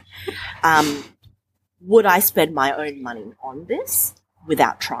 Would I spend my own money on this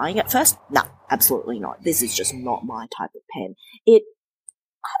without trying it first? No, absolutely not. This is just not my type of pen. I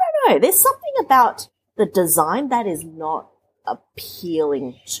don't know, there's something about the design, that is not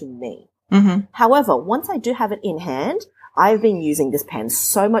appealing to me. Mm-hmm. However, once I do have it in hand, I've been using this pen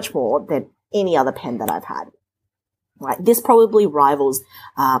so much more than any other pen that I've had. Right, this probably rivals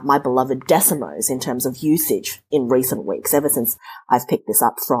my beloved Decimos in terms of usage in recent weeks, ever since I've picked this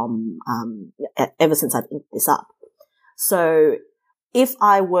up ever since I've inked this up. So if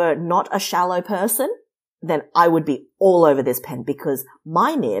I were not a shallow person, then I would be all over this pen because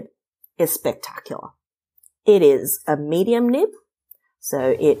my nib is spectacular. It is a medium nib,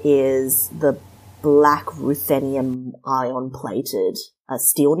 so it is the black ruthenium ion-plated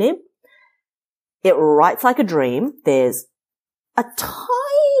steel nib. It writes like a dream. There's a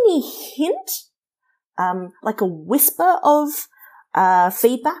tiny hint, like a whisper of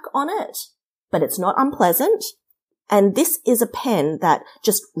feedback on it, but it's not unpleasant. And this is a pen that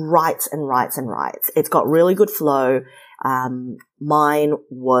just writes and writes and writes. It's got really good flow. Mine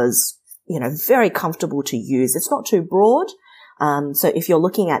was, very comfortable to use. It's not too broad. So if you're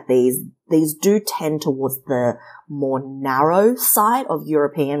looking at these do tend towards the more narrow side of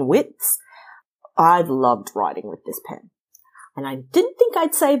European widths. I've loved writing with this pen. And I didn't think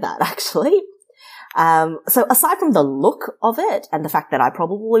I'd say that, actually. So aside from the look of it and the fact that I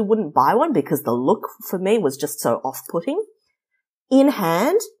probably wouldn't buy one because the look for me was just so off-putting, in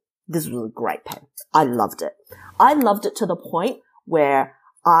hand, this was a great pen. I loved it. I loved it to the point where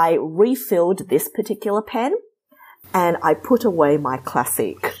I refilled this particular pen and I put away my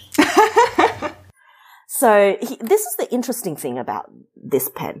Classique. So this is the interesting thing about this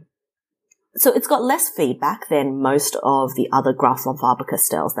pen. So it's got less feedback than most of the other Graflon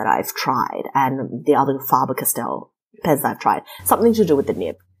Faber-Castells that I've tried and the other Faber-Castell pens that I've tried. Something to do with the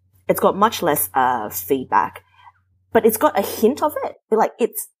nib. It's got much less feedback, but it's got a hint of it.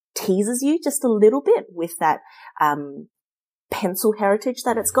 It teases you just a little bit with that pencil heritage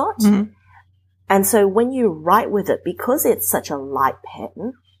that it's got. Mm-hmm. And so when you write with it, because it's such a light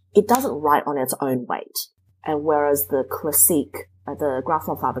pen, it doesn't write on its own weight. And whereas the Classique, the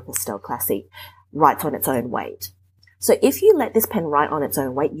Graflon Faber-Castell Classique, writes on its own weight. So if you let this pen write on its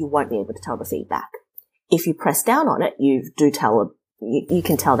own weight, you won't be able to tell the feedback. If you press down on it, you can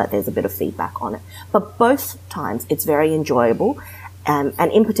tell that there's a bit of feedback on it. But both times, it's very enjoyable.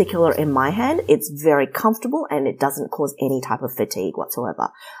 And in particular, in my hand, it's very comfortable and it doesn't cause any type of fatigue whatsoever.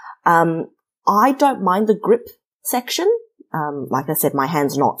 I don't mind the grip section. Like I said, my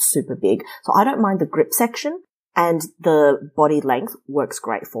hand's not super big, so I don't mind the grip section, and the body length works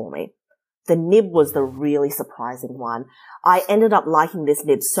great for me. The nib was the really surprising one. I ended up liking this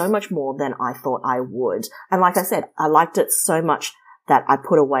nib so much more than I thought I would. And like I said, I liked it so much that I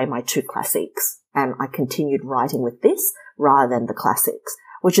put away my two Classiques and I continued writing with this rather than the Classiques,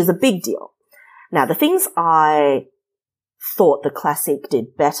 which is a big deal. Now, the things I thought the Classique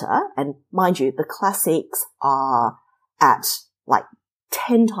did better, and mind you, the Classiques are at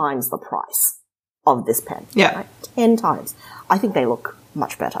 10 times the price of this pen. Yeah. Right? 10 times. I think they look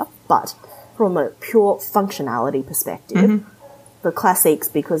much better, but from a pure functionality perspective, the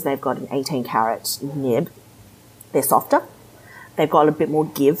Classiques, because they've got an 18 karat nib, they're softer. They've got a bit more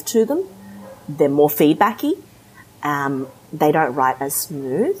give to them. They're more feedbacky. They don't write as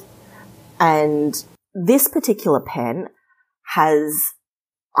smooth. And this particular pen has,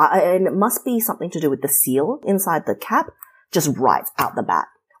 and it must be something to do with the seal inside the cap, just writes out the bat.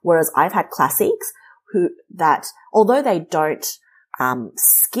 Whereas I've had Classiques although they don't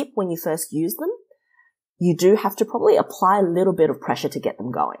skip when you first use them, you do have to probably apply a little bit of pressure to get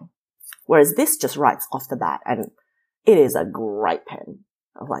them going. Whereas this just writes off the bat, and it is a great pen.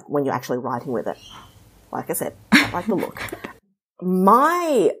 When you're actually writing with it. Like I said, I like the look.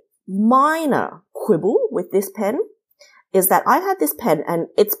 My minor quibble with this pen is that I've had this pen and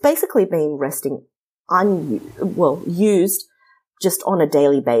it's basically been resting used just on a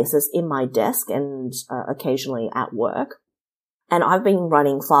daily basis in my desk and occasionally at work. And I've been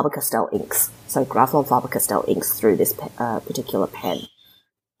running Faber-Castell inks, so Graflon Faber-Castell inks through this particular pen.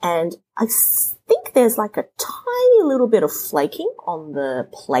 And I think there's a tiny little bit of flaking on the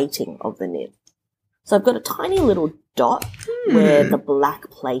plating of the nib. So I've got a tiny little dot where the black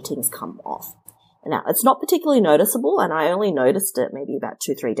platings come off. Now, it's not particularly noticeable, and I only noticed it maybe about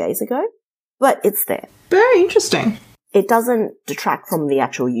 2-3 days ago, but it's there. Very interesting. It doesn't detract from the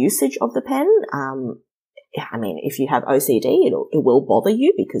actual usage of the pen. If you have OCD, it will bother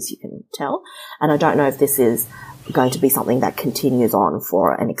you because you can tell. And I don't know if this is going to be something that continues on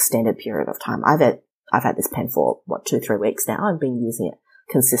for an extended period of time. I've had this pen for 2-3 weeks now. I've been using it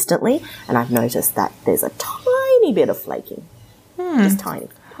consistently, and I've noticed that there's a tiny bit of flaking. Just tiny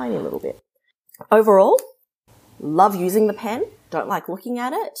little bit. Overall, love using the pen. Don't like looking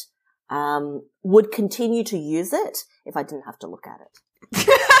at it. Would continue to use it if I didn't have to look at it.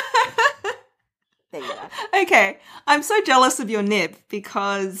 There you go. Okay, I'm so jealous of your nib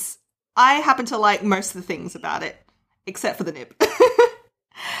because I happen to like most of the things about it, except for the nib.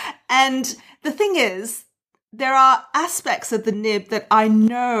 And the thing is, there are aspects of the nib that I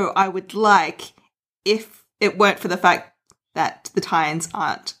know I would like if it weren't for the fact that the tines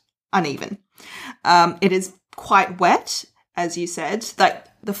aren't uneven. It is quite wet, as you said. Like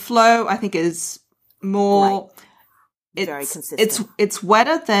the flow, I think, is more. Right. Very consistent. It's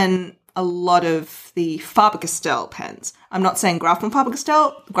wetter than a lot of the Faber-Castell pens. I'm not saying Grafton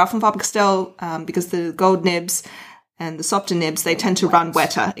Faber-Castell. Grafton Faber-Castell, because the gold nibs and the softer nibs, they tend to run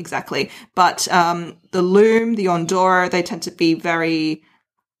wetter, exactly. But the Loom, the Ondoro, they tend to be very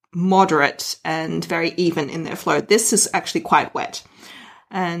moderate and very even in their flow. This is actually quite wet.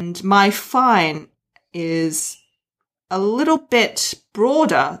 And my fine is a little bit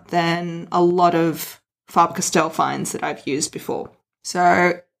broader than a lot of Faber-Castell fines that I've used before.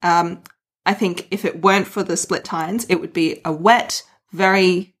 So I think if it weren't for the split tines, it would be a wet,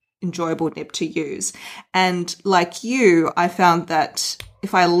 very enjoyable nib to use. And like you, I found that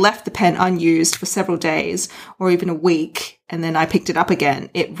if I left the pen unused for several days or even a week, and then I picked it up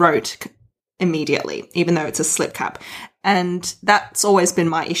again, it wrote immediately, even though it's a slip cap. And that's always been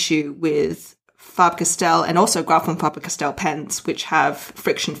my issue with Faber-Castell and also Grafton Faber-Castell pens, which have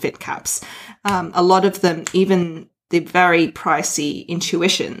friction fit caps. A lot of them, even the very pricey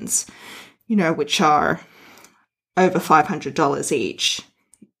Intuitions, which are over $500 each,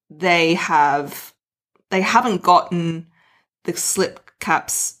 they haven't gotten the slip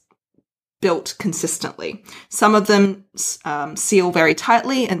caps built consistently. Some of them seal very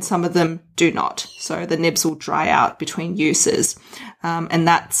tightly and some of them do not. So the nibs will dry out between uses. And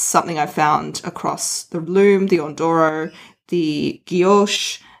that's something I found across the Loom, the Ondoro, the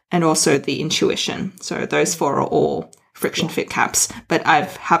Guilloche, and also the Intuition. So those four are all friction fit caps, but I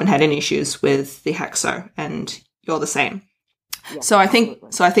haven't had any issues with the Hexo, and you're the same. Yeah, so I think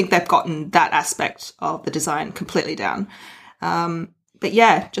they've gotten that aspect of the design completely down. But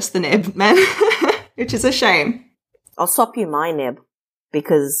yeah, just the nib, man, which is a shame. I'll swap you my nib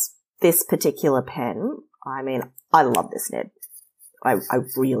because this particular pen, I love this nib. I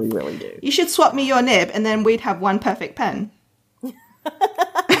really, really do. You should swap me your nib and then we'd have one perfect pen.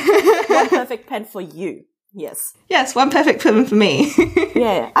 One perfect pen for you. Yes. Yes, one perfect pen for me.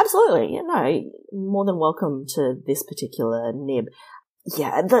 Yeah, absolutely. More than welcome to this particular nib.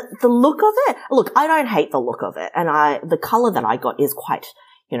 Yeah, the look of it. Look, I don't hate the look of it, and the color that I got is quite,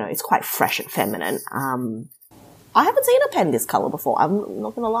 it's quite fresh and feminine. I haven't seen a pen this color before. I'm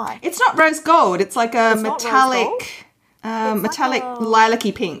not gonna lie. It's not rose gold. It's like a metallic,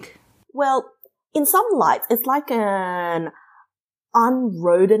 lilac-y pink. Well, in some lights, it's like an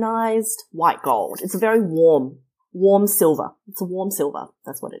unrhodonized white gold. It's a very warm silver. It's a warm silver.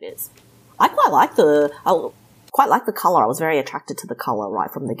 That's what it is. I quite like the color. I was very attracted to the color right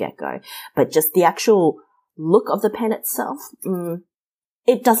from the get-go. But just the actual look of the pen itself,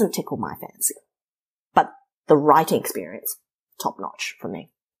 it doesn't tickle my fancy. But the writing experience, top-notch for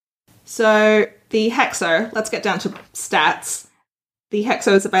me. So the Hexo, let's get down to stats. The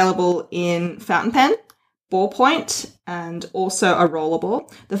Hexo is available in fountain pen, ballpoint, and also a rollerball.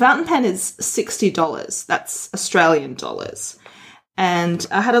 The fountain pen is $60. That's Australian dollars. And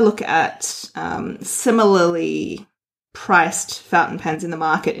I had a look at similarly priced fountain pens in the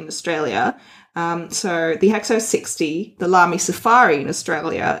market in Australia. So the Hexo is $60. The Lamy Safari in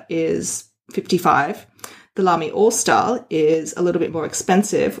Australia is $55. The Lamy All-Star is a little bit more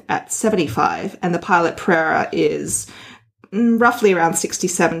expensive at $75. And the Pilot Prera is roughly around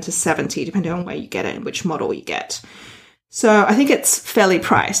 $67 to $70, depending on where you get it and which model you get. So I think it's fairly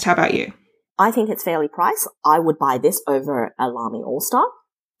priced. How about you? I think it's fairly priced. I would buy this over a Lamy All-Star.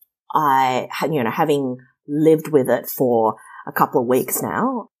 Having lived with it for a couple of weeks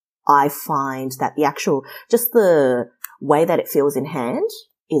now, I find that just the way that it feels in hand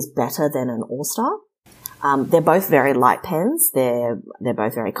is better than an All-Star. They're both very light pens. They're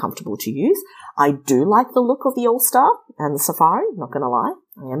both very comfortable to use. I do like the look of the All-Star and the Safari, not going to lie.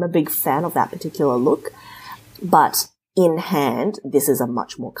 I am a big fan of that particular look. But in hand, this is a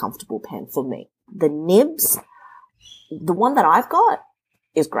much more comfortable pen for me. The nibs, the one that I've got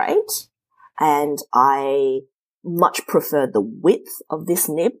is great, and I much prefer the width of this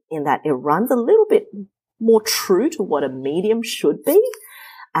nib in that it runs a little bit more true to what a medium should be,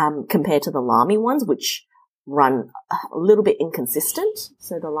 compared to the Lamy ones, which run a little bit inconsistent.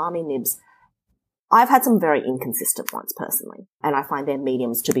 So the Lamy nibs, I've had some very inconsistent ones personally, and I find their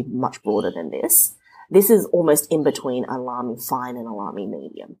mediums to be much broader than this. This is almost in between a Lamy fine and a Lamy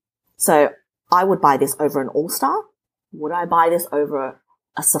medium. So I would buy this over an All-Star. Would I buy this over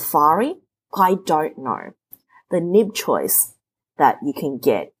a Safari? I don't know. The nib choice that you can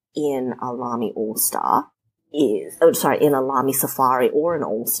get in a Lamy All-Star in a Lamy Safari or an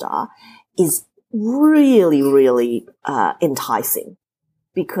All-Star is really, really enticing,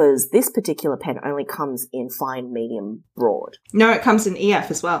 because this particular pen only comes in fine, medium, broad. No, it comes in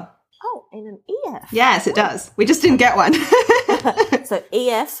EF as well. Oh, in an EF? Yes, it does. We just didn't get one. So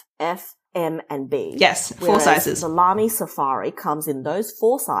EF, F, M, and B. Yes, 4 sizes. The Lamy Safari comes in those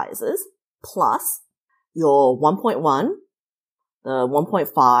 4 sizes, plus your 1.1, the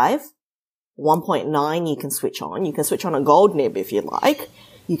 1.5, 1.9 you can switch on. You can switch on a gold nib if you like.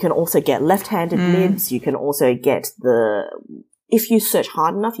 You can also get left-handed nibs. You can also get if you search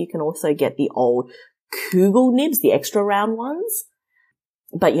hard enough, you can also get the old Kugel nibs, the extra round ones.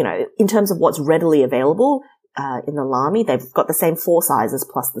 But, in terms of what's readily available in the Lamy, they've got the same 4 sizes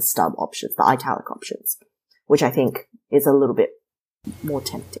plus the stub options, the italic options, which I think is a little bit more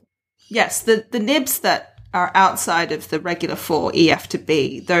tempting. Yes, the nibs that are outside of the regular 4 EF to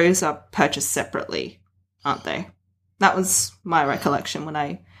B, those are purchased separately, aren't they? That was my recollection when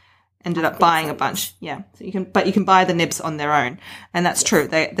I ended up buying a bunch. Yeah, so you can buy the nibs on their own, and that's true.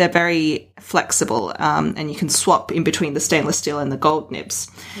 They're very flexible, and you can swap in between the stainless steel and the gold nibs,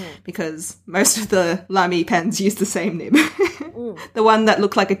 because most of the Lamy pens use the same nib, the one that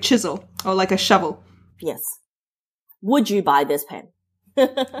looked like a chisel or like a shovel. Yes. Would you buy this pen?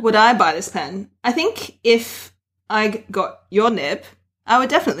 Would I buy this pen? I think if I got your nib, I would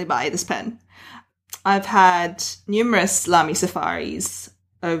definitely buy this pen. I've had numerous Lamy Safaris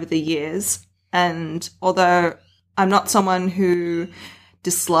over the years, and although I'm not someone who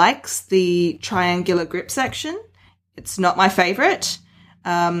dislikes the triangular grip section, it's not my favorite,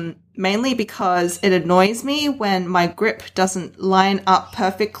 mainly because it annoys me when my grip doesn't line up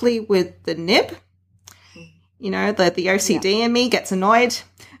perfectly with the nib. The OCD in me gets annoyed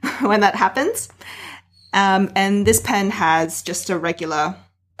when that happens. And this pen has just a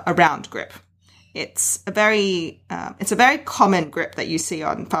round grip. It's a very common grip that you see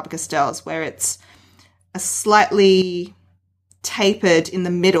on Faber-Castells, where it's a slightly tapered in the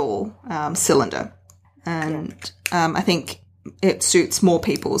middle cylinder. And I think it suits more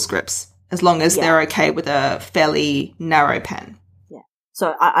people's grips, as long as they're okay with a fairly narrow pen. Yeah.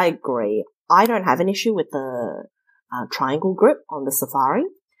 So I agree. I don't have an issue with the triangle grip on the Safari,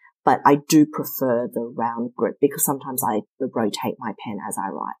 but I do prefer the round grip, because sometimes I rotate my pen as I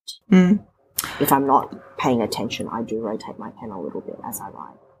write. If I'm not paying attention, I do rotate my pen a little bit as I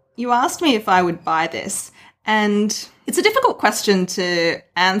write. You asked me if I would buy this, and it's a difficult question to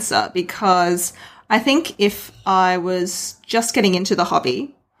answer, because I think if I was just getting into the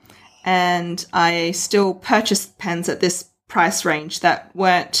hobby and I still purchased pens at this price range that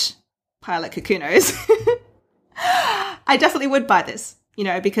weren't Pilot Kakunos, I definitely would buy this,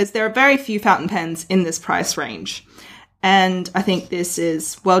 because there are very few fountain pens in this price range. And I think this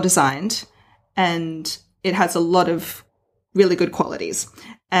is well designed, and it has a lot of really good qualities.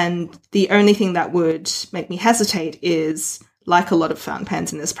 And the only thing that would make me hesitate is, like a lot of fountain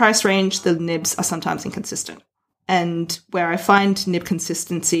pens in this price range, the nibs are sometimes inconsistent. And where I find nib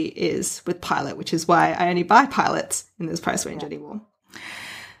consistency is with Pilot, which is why I only buy Pilots in this price range anymore.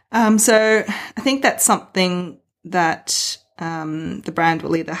 So I think that's something that the brand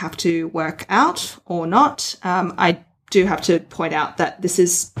will either have to work out or not. I do have to point out that this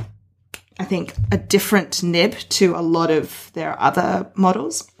is, I think, a different nib to a lot of their other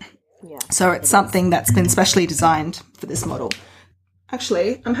models. Yeah, so it's something that's been specially designed for this model.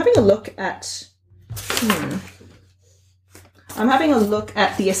 Actually, I'm having a look at the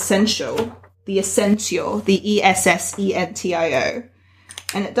Essentio, the ESSENTIO.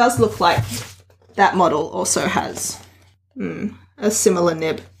 And it does look like that model also has a similar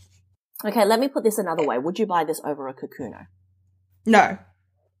nib. Okay, let me put this another way. Would you buy this over a Kakuno? No,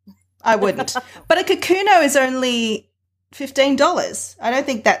 I wouldn't. But a Kakuno is only $15. I don't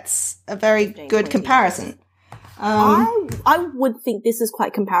think that's a very good comparison. I would think this is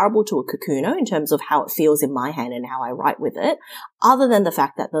quite comparable to a Kakuno in terms of how it feels in my hand and how I write with it, other than the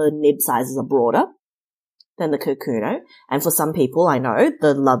fact that the nib sizes are broader than the Kakuno. And for some people, I know,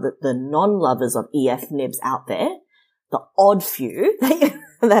 the non-lovers of EF nibs out there, the odd few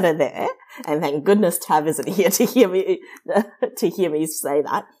that are there, and thank goodness Tav isn't here to hear me say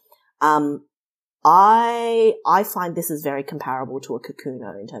that. I find this is very comparable to a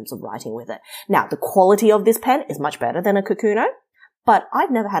Kakuno in terms of writing with it. Now, the quality of this pen is much better than a Kakuno, but I've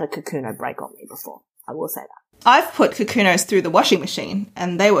never had a Kakuno break on me before. I will say that. I've put Kakunos through the washing machine,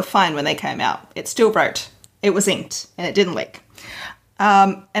 and they were fine when they came out. It still wrote. It was inked, and it didn't leak.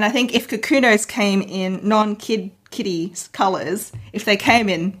 And I think if Kakunos came in non-kitty colours, if they came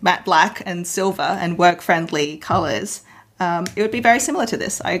in matte black and silver and work-friendly colours, it would be very similar to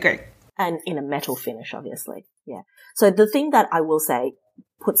this. I agree. And in a metal finish, obviously. Yeah. So the thing that I will say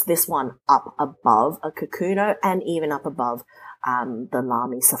puts this one up above a Kakuno and even up above the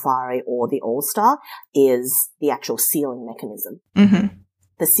Lamy Safari or the All-Star is the actual sealing mechanism. Mm-hmm.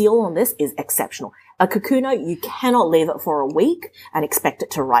 The seal on this is exceptional. A Kakuno, you cannot leave it for a week and expect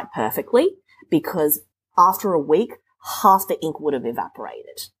it to write perfectly, because after a week, half the ink would have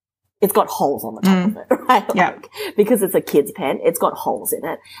evaporated. It's got holes on the top of it, right? Yeah. Because it's a kid's pen, it's got holes in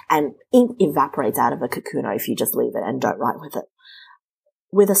it, and ink evaporates out of a Kakuno if you just leave it and don't write with it.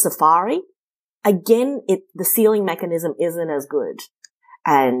 With a Safari, again, the sealing mechanism isn't as good.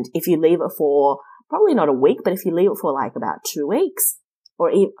 And if you leave it for, probably not a week, but if you leave it for like about 2 weeks, or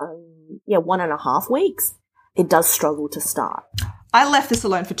even, 1.5 weeks, it does struggle to start. I left this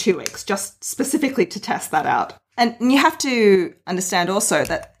alone for 2 weeks, just specifically to test that out. And you have to understand also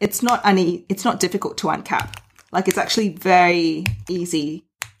that it's not difficult to uncap. Like, it's actually very easy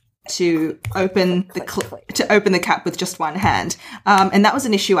to open the cap with just one hand. And that was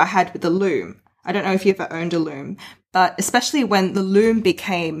an issue I had with the loom. I don't know if you ever owned a loom, but especially when the loom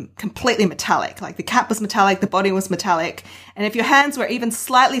became completely metallic, like the cap was metallic, the body was metallic, and if your hands were even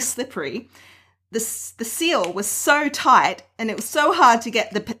slightly slippery, the seal was so tight and it was so hard to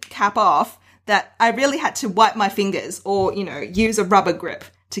get the cap off that I really had to wipe my fingers or, use a rubber grip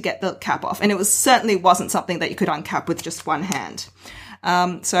to get the cap off. And it certainly wasn't something that you could uncap with just one hand.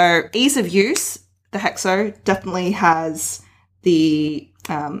 So ease of use, the Hexo definitely has the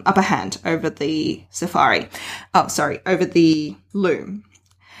upper hand over the Safari. Over the loom.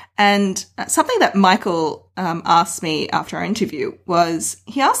 And something that Michael asked me after our interview was,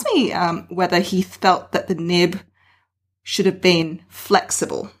 he asked me whether he felt that the nib should have been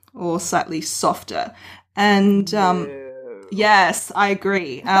flexible or slightly softer. And yes, I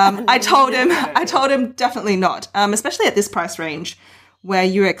agree. I told him definitely not, especially at this price range where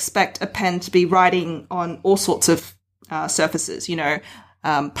you expect a pen to be writing on all sorts of surfaces,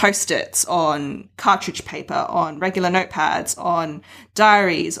 Post-its, on cartridge paper, on regular notepads, on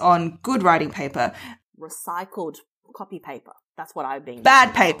diaries, on good writing paper. Recycled copy paper. That's what I've been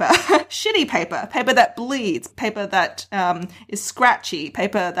Bad paper. Shitty paper. Paper that bleeds. Paper that is scratchy.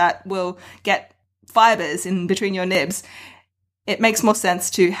 Paper that will get fibers in between your nibs. It makes more sense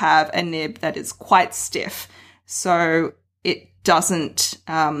to have a nib that is quite stiff so it doesn't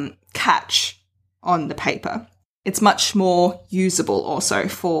catch on the paper. It's much more usable also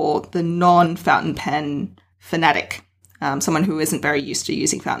for the non-fountain pen fanatic, someone who isn't very used to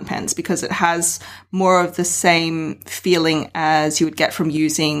using fountain pens, because it has more of the same feeling as you would get from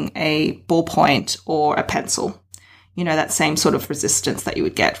using a ballpoint or a pencil. That same sort of resistance that you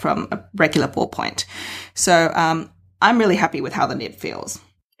would get from a regular ballpoint. So I'm really happy with how the nib feels.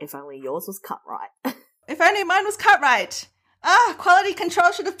 If only yours was cut right. If only mine was cut right. Quality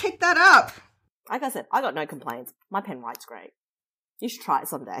control should have picked that up. Like I said, I got no complaints. My pen writes great. You should try it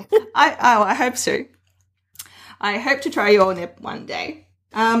someday. I hope so. I hope to try your nib one day.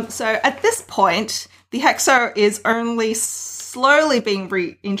 So at this point, the Hexo is only slowly being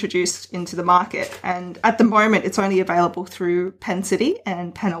reintroduced into the market. And at the moment, it's only available through Pen City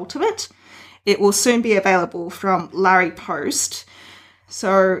and Penultimate. It will soon be available from Larry Post.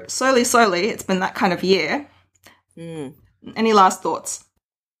 So slowly, it's been that kind of year. Any last thoughts?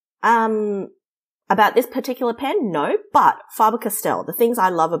 About this particular pen, no, but Faber-Castell, the things I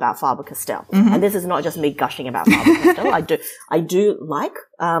love about Faber-Castell, and this is not just me gushing about Faber-Castell, I do like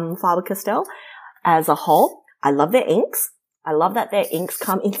Faber-Castell as a whole. I love their inks. I love that their inks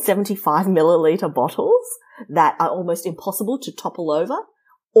come in 75 milliliter bottles that are almost impossible to topple over.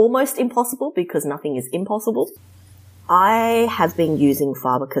 Almost impossible, because nothing is impossible. I have been using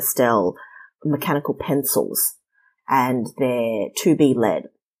Faber-Castell mechanical pencils and their 2B lead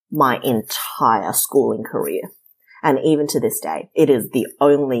my entire schooling career. And even to this day, it is the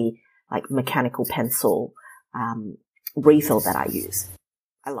only mechanical pencil refill that I use.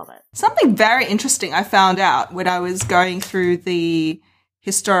 I love it. Something very interesting I found out when I was going through the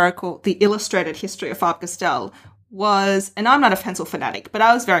illustrated history of Faber-Castell was, and I'm not a pencil fanatic, but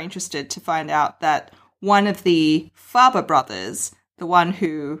I was very interested to find out that one of the Faber brothers, the one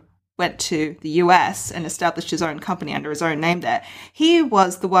who went to the US and established his own company under his own name there, he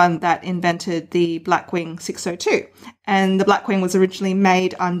was the one that invented the Blackwing 602. And the Blackwing was originally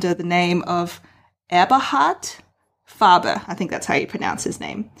made under the name of Eberhard Faber. I think that's how you pronounce his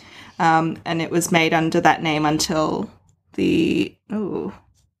name. And it was made under that name until the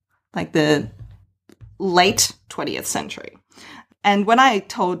late 20th century. And when I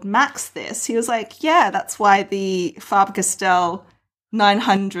told Max this, he was like, yeah, that's why the Faber-Castell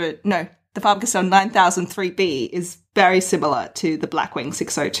 9003B is very similar to the Blackwing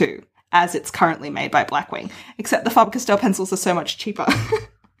 602, as it's currently made by Blackwing. Except the Faber-Castell pencils are so much cheaper.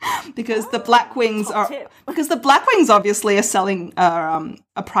 because the Blackwings obviously are selling are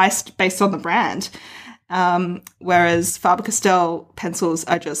priced based on the brand. Whereas Faber-Castell pencils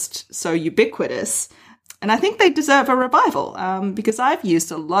are just so ubiquitous. And I think they deserve a revival because I've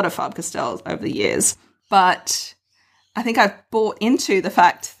used a lot of Faber-Castells over the years. But I think I've bought into the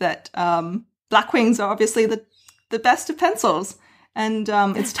fact that Blackwings are obviously the best of pencils. And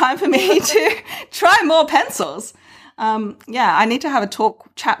it's time for me to try more pencils. I need to have a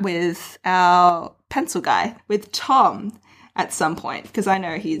chat with our pencil guy, with Tom, at some point, because I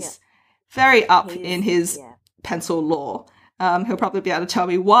know he's very up in his pencil lore. He'll probably be able to tell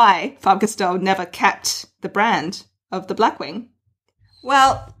me why Faber-Castell never kept the brand of the Blackwing.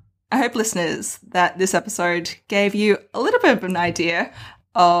 Well, I hope, listeners, that this episode gave you a little bit of an idea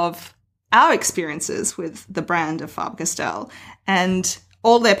of our experiences with the brand of Faber-Castell and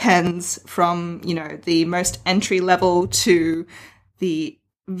all their pens from, the most entry level to the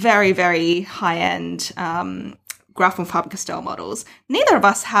very, very high-end Graf Faber-Castell models. Neither of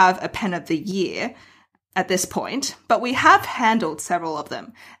us have a pen of the year at this point, but we have handled several of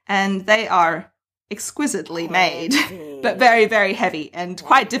them, and they are exquisitely made, but very, very heavy and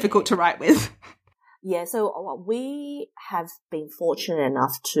quite difficult to write with. Yeah, so we have been fortunate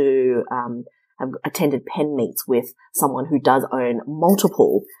enough to have attended pen meets with someone who does own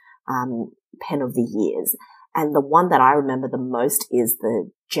multiple pen of the years. And the one that I remember the most is the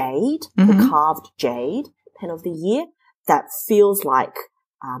jade, the carved jade pen of the year. That feels like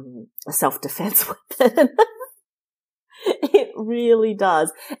a self-defense weapon. It really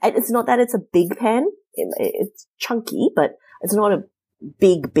does. And it's not that it's a big pen. It's chunky, but it's not a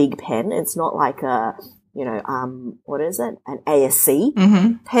big pen. It's not like a, what is it? An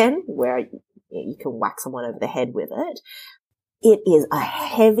ASC pen where you can whack someone over the head with it. It is a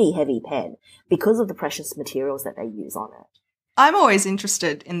heavy pen because of the precious materials that they use on it. I'm always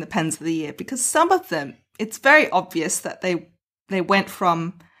interested in the pens of the year because some of them, it's very obvious that they went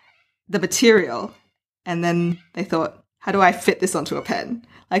from the material and then they thought, how do I fit this onto a pen?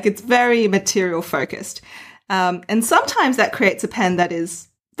 Like, it's very material focused. And sometimes that creates a pen that is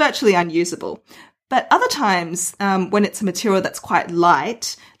virtually unusable. But other times, when it's a material that's quite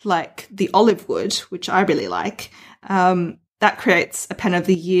light, like the olive wood, which I really like, that creates a pen of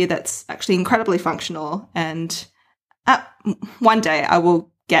the year that's actually incredibly functional. And one day I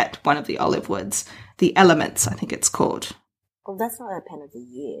will get one of the olive woods, the Elements, I think it's called. Oh, that's not a pen of the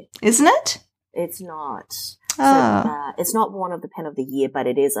year. Isn't it? It's not. So, it's not one of the pen of the year, but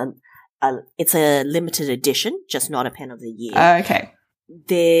it is it's a limited edition, just not a pen of the year. Okay.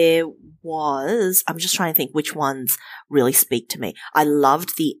 There was, I'm just trying to think which ones really speak to me. I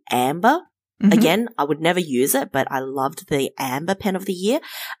loved the amber. Again, I would never use it, but I loved the amber pen of the year.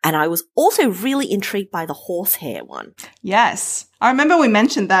 And I was also really intrigued by the horsehair one. Yes. I remember we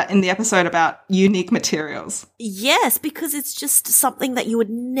mentioned that in the episode about unique materials. Yes, because it's just something that you would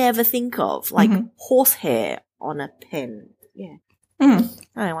never think of, like horsehair on a pen. Yeah.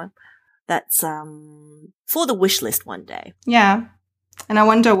 Anyway, that's for the wish list one day. Yeah. And I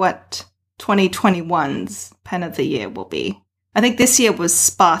wonder what 2021's pen of the year will be. I think this year was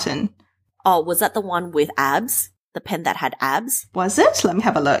Spartan. Oh, was that the one with abs? The pen that had abs? Was it? Let me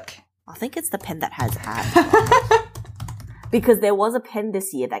have a look. I think it's the pen that has abs. Because there was a pen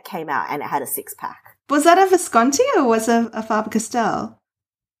this year that came out and it had a 6-pack. Was that a Visconti or was it a Faber-Castell?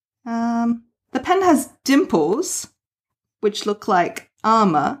 The pen has dimples, which look like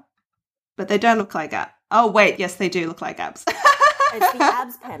armor, but they don't look like abs. Oh, wait, yes, they do look like abs. It's the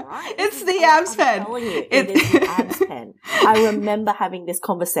abs pen, right? It's the abs pen. I'm telling you, it is the abs pen. I remember having this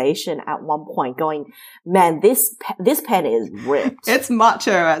conversation at one point going, man, this pen is ripped. It's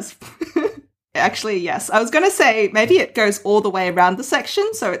macho as... Actually, yes. I was going to say maybe it goes all the way around the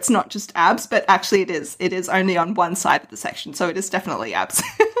section, so it's not just abs, but actually it is. It is only on one side of the section, so it is definitely abs.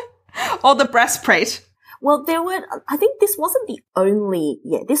 Or the breastplate. Well, I think this wasn't the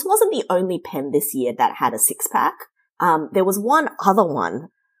only pen this year that had a 6-pack. There was one other one,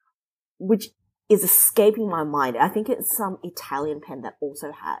 which is escaping my mind. I think it's some Italian pen that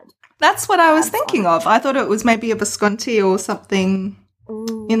also had. That's what I was thinking of. I thought it was maybe a Visconti or something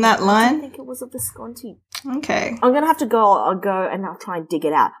in that line. I don't think it was a Visconti. Okay. I'm going to have to I'll go and I'll try and dig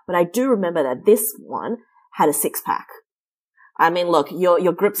it out. But I do remember that this one had a 6-pack. I mean, look,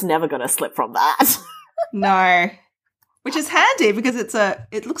 your grip's never going to slip from that. No. Which is handy because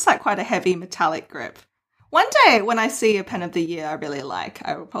it looks like quite a heavy metallic grip. One day when I see a pen of the year I really like,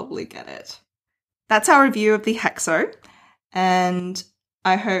 I will probably get it. That's our review of the Hexo. And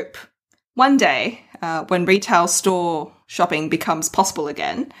I hope one day, when retail store shopping becomes possible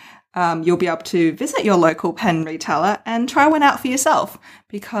again, you'll be able to visit your local pen retailer and try one out for yourself.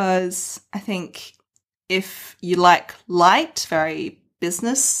 Because I think if you like light, very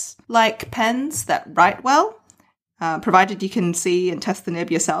business-like pens that write well, provided you can see and test the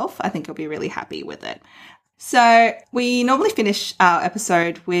nib yourself, I think you'll be really happy with it. So we normally finish our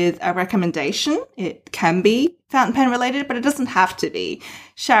episode with a recommendation. It can be fountain pen related, but it doesn't have to be.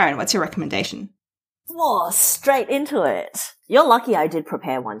 Sharon, what's your recommendation? Oh, straight into it. You're lucky I did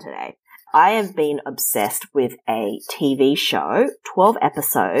prepare one today. I have been obsessed with a TV show, 12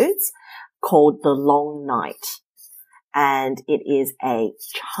 episodes, called The Long Night. And it is a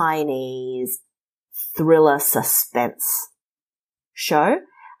Chinese thriller suspense show,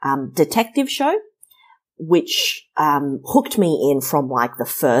 detective show, which hooked me in from like the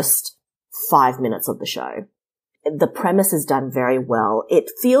first 5 minutes of the show. The premise is done very well. It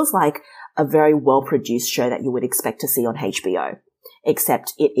feels like a very well-produced show that you would expect to see on HBO,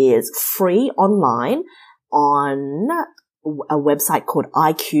 except it is free online on a website called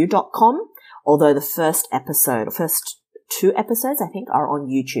iq.com, although the first 2 episodes, I think, are on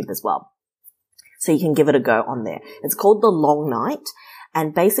YouTube as well. So you can give it a go on there. It's called The Long Night,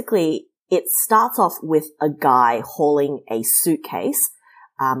 and basically it starts off with a guy hauling a suitcase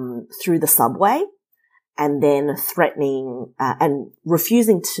through the subway and then threatening and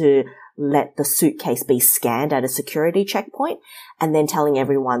refusing to let the suitcase be scanned at a security checkpoint, and then telling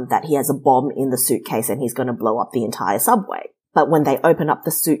everyone that he has a bomb in the suitcase and he's going to blow up the entire subway. But when they open up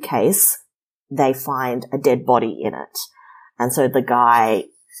the suitcase, they find a dead body in it. And so the guy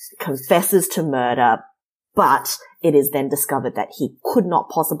confesses to murder, but it is then discovered that he could not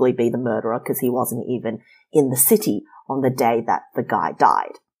possibly be the murderer because he wasn't even in the city on the day that the guy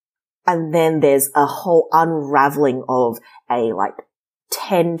died. And then there's a whole unraveling of a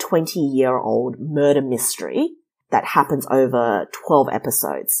 10, 20-year-old murder mystery that happens over 12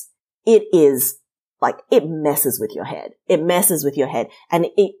 episodes. It is it messes with your head. It messes with your head. And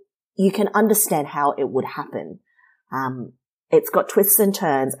you can understand how it would happen. It's got twists and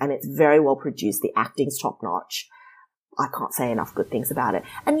turns and it's very well produced. The acting's top notch. I can't say enough good things about it.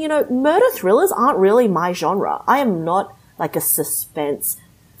 And murder thrillers aren't really my genre. I am not a suspense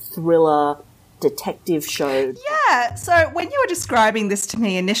thriller detective show. Yeah, so when you were describing this to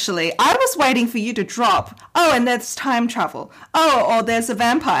me initially, I was waiting for you to drop, oh, and there's time travel. Oh, or there's a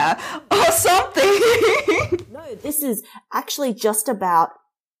vampire or something. No, this is actually just about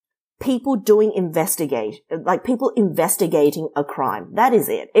people doing people investigating a crime. That is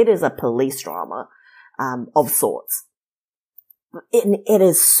it. It is a police drama of sorts. It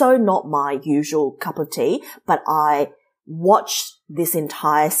is so not my usual cup of tea, but I watched this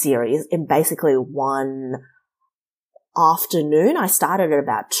entire series in basically one afternoon. I started at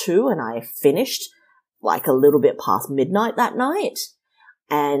about 2 and I finished a little bit past midnight that night.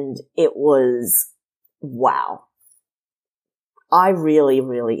 And it was, wow. I really,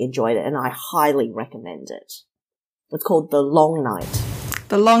 really enjoyed it and I highly recommend it. It's called The Long Night.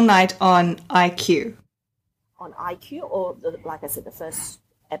 The Long Night on IQ. On IQ, or like I said, the first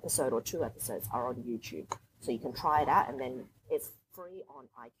episode or 2 episodes are on YouTube. So you can try it out and then it's free on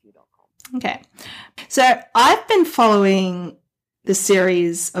iq.com. Okay. So I've been following the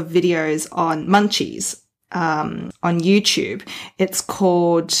series of videos on Munchies on YouTube. It's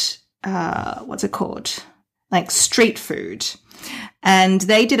called, what's it called? Street food. And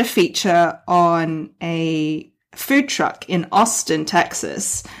they did a feature on a food truck in Austin,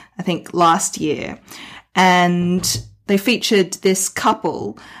 Texas, I think last year. And they featured this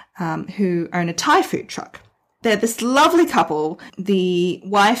couple who own a Thai food truck. They're this lovely couple. The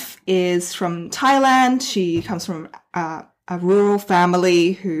wife is from Thailand. She comes from a rural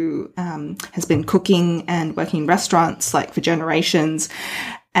family who has been cooking and working in restaurants for generations.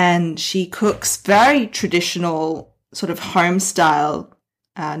 And she cooks very traditional sort of home style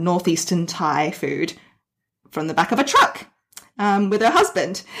northeastern Thai food from the back of a truck with her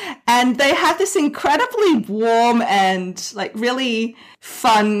husband. And they have this incredibly warm and really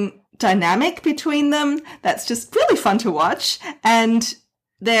fun dynamic between them that's just really fun to watch. And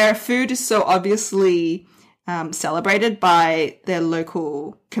their food is so obviously celebrated by their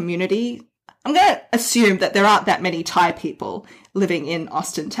local community. I'm going to assume that there aren't that many Thai people living in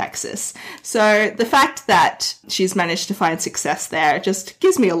Austin, Texas. So the fact that she's managed to find success there just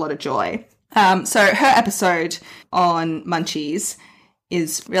gives me a lot of joy. So her episode on Munchies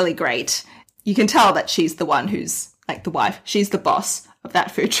is really great. You can tell that she's the one who's the wife. She's the boss of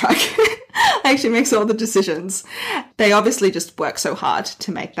that food truck. actually makes all the decisions. They obviously just work so hard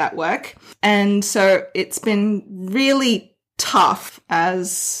to make that work. And so it's been really tough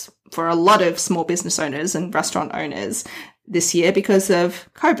as for a lot of small business owners and restaurant owners this year because of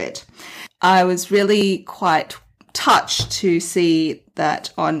COVID. I was really quite touched to see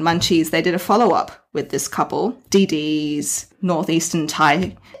that on Munchies, they did a follow-up with this couple, Didi's Northeastern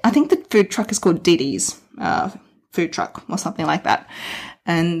Thai. I think the food truck is called Didi's food truck or something like that.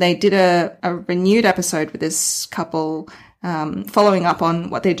 And they did a renewed episode with this couple, following up on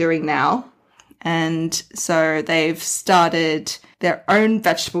what they're doing now. And so they've started their own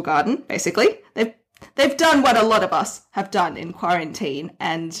vegetable garden, basically. They've done what a lot of us have done in quarantine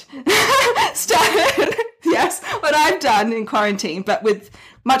and started, yes, what I've done in quarantine, but with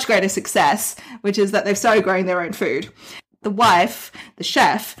much greater success, which is that they've started growing their own food. The wife, the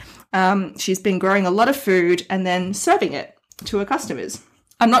chef, she's been growing a lot of food and then serving it to her customers.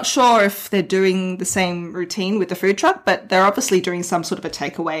 I'm not sure if they're doing the same routine with the food truck, but they're obviously doing some sort of a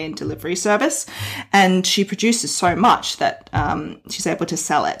takeaway and delivery service. And she produces so much that she's able to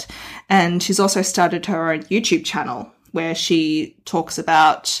sell it. And she's also started her own YouTube channel where she talks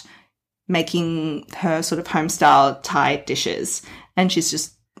about making her sort of home-style Thai dishes. And she's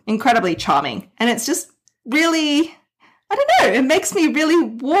just incredibly charming. And it's just really, I don't know, it makes me really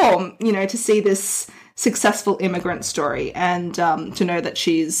warm, you know, to see this successful immigrant story and to know that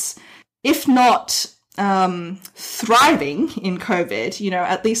she's, if not thriving in COVID, you know,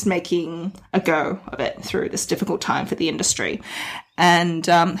 at least making a go of it through this difficult time for the industry. And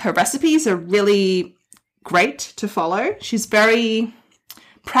her recipes are really great to follow. She's very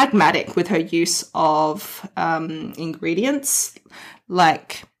pragmatic with her use of ingredients.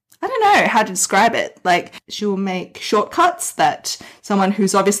 Like, I don't know how to describe it. Like, she'll make shortcuts that someone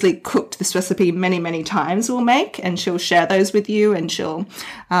who's obviously cooked this recipe many, many times will make, and she'll share those with you. And she'll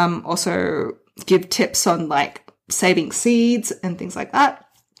also give tips on like saving seeds and things like that.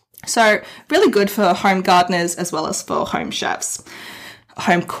 So really good for home gardeners as well as for home chefs,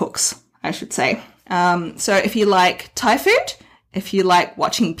 home cooks, I should say. So if you like Thai food, if you like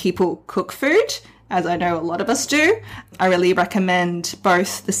watching people cook food, as I know a lot of us do, I really recommend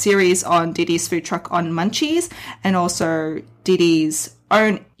both the series on Didi's food truck on Munchies and also Didi's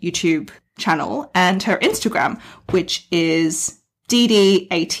own YouTube channel and her Instagram, which is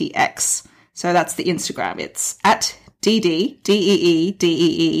DDATX. So that's the Instagram. It's at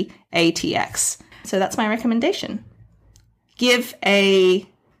DDDEEDEEATX. So that's my recommendation. Give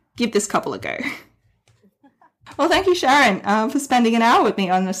this couple a go. Well, thank you, Sharon, for spending an hour with me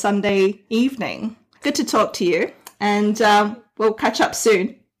on a Sunday evening. Good to talk to you, and we'll catch up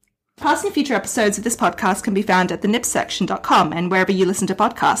soon. Past and future episodes of this podcast can be found at thenipsection.com and wherever you listen to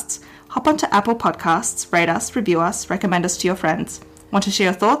podcasts. Hop onto Apple Podcasts, rate us, review us, recommend us to your friends. Want to share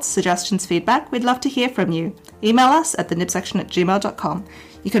your thoughts, suggestions, feedback? We'd love to hear from you. Email us at thenipsection@gmail.com.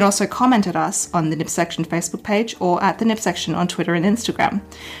 You can also comment at us on the Nip Section Facebook page or at the Nip Section on Twitter and Instagram.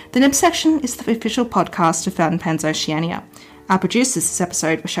 The Nip Section is the official podcast of Fountain Pens Oceania. Our producers this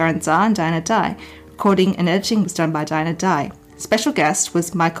episode were Sharon Zah and Diana Dye. Recording and editing was done by Diana Dye. Special guest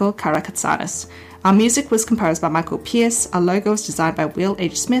was Michael Karakatsanis. Our music was composed by Michael Pierce. Our logo was designed by Will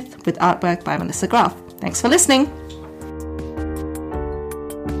H. Smith with artwork by Melissa Graff. Thanks for listening.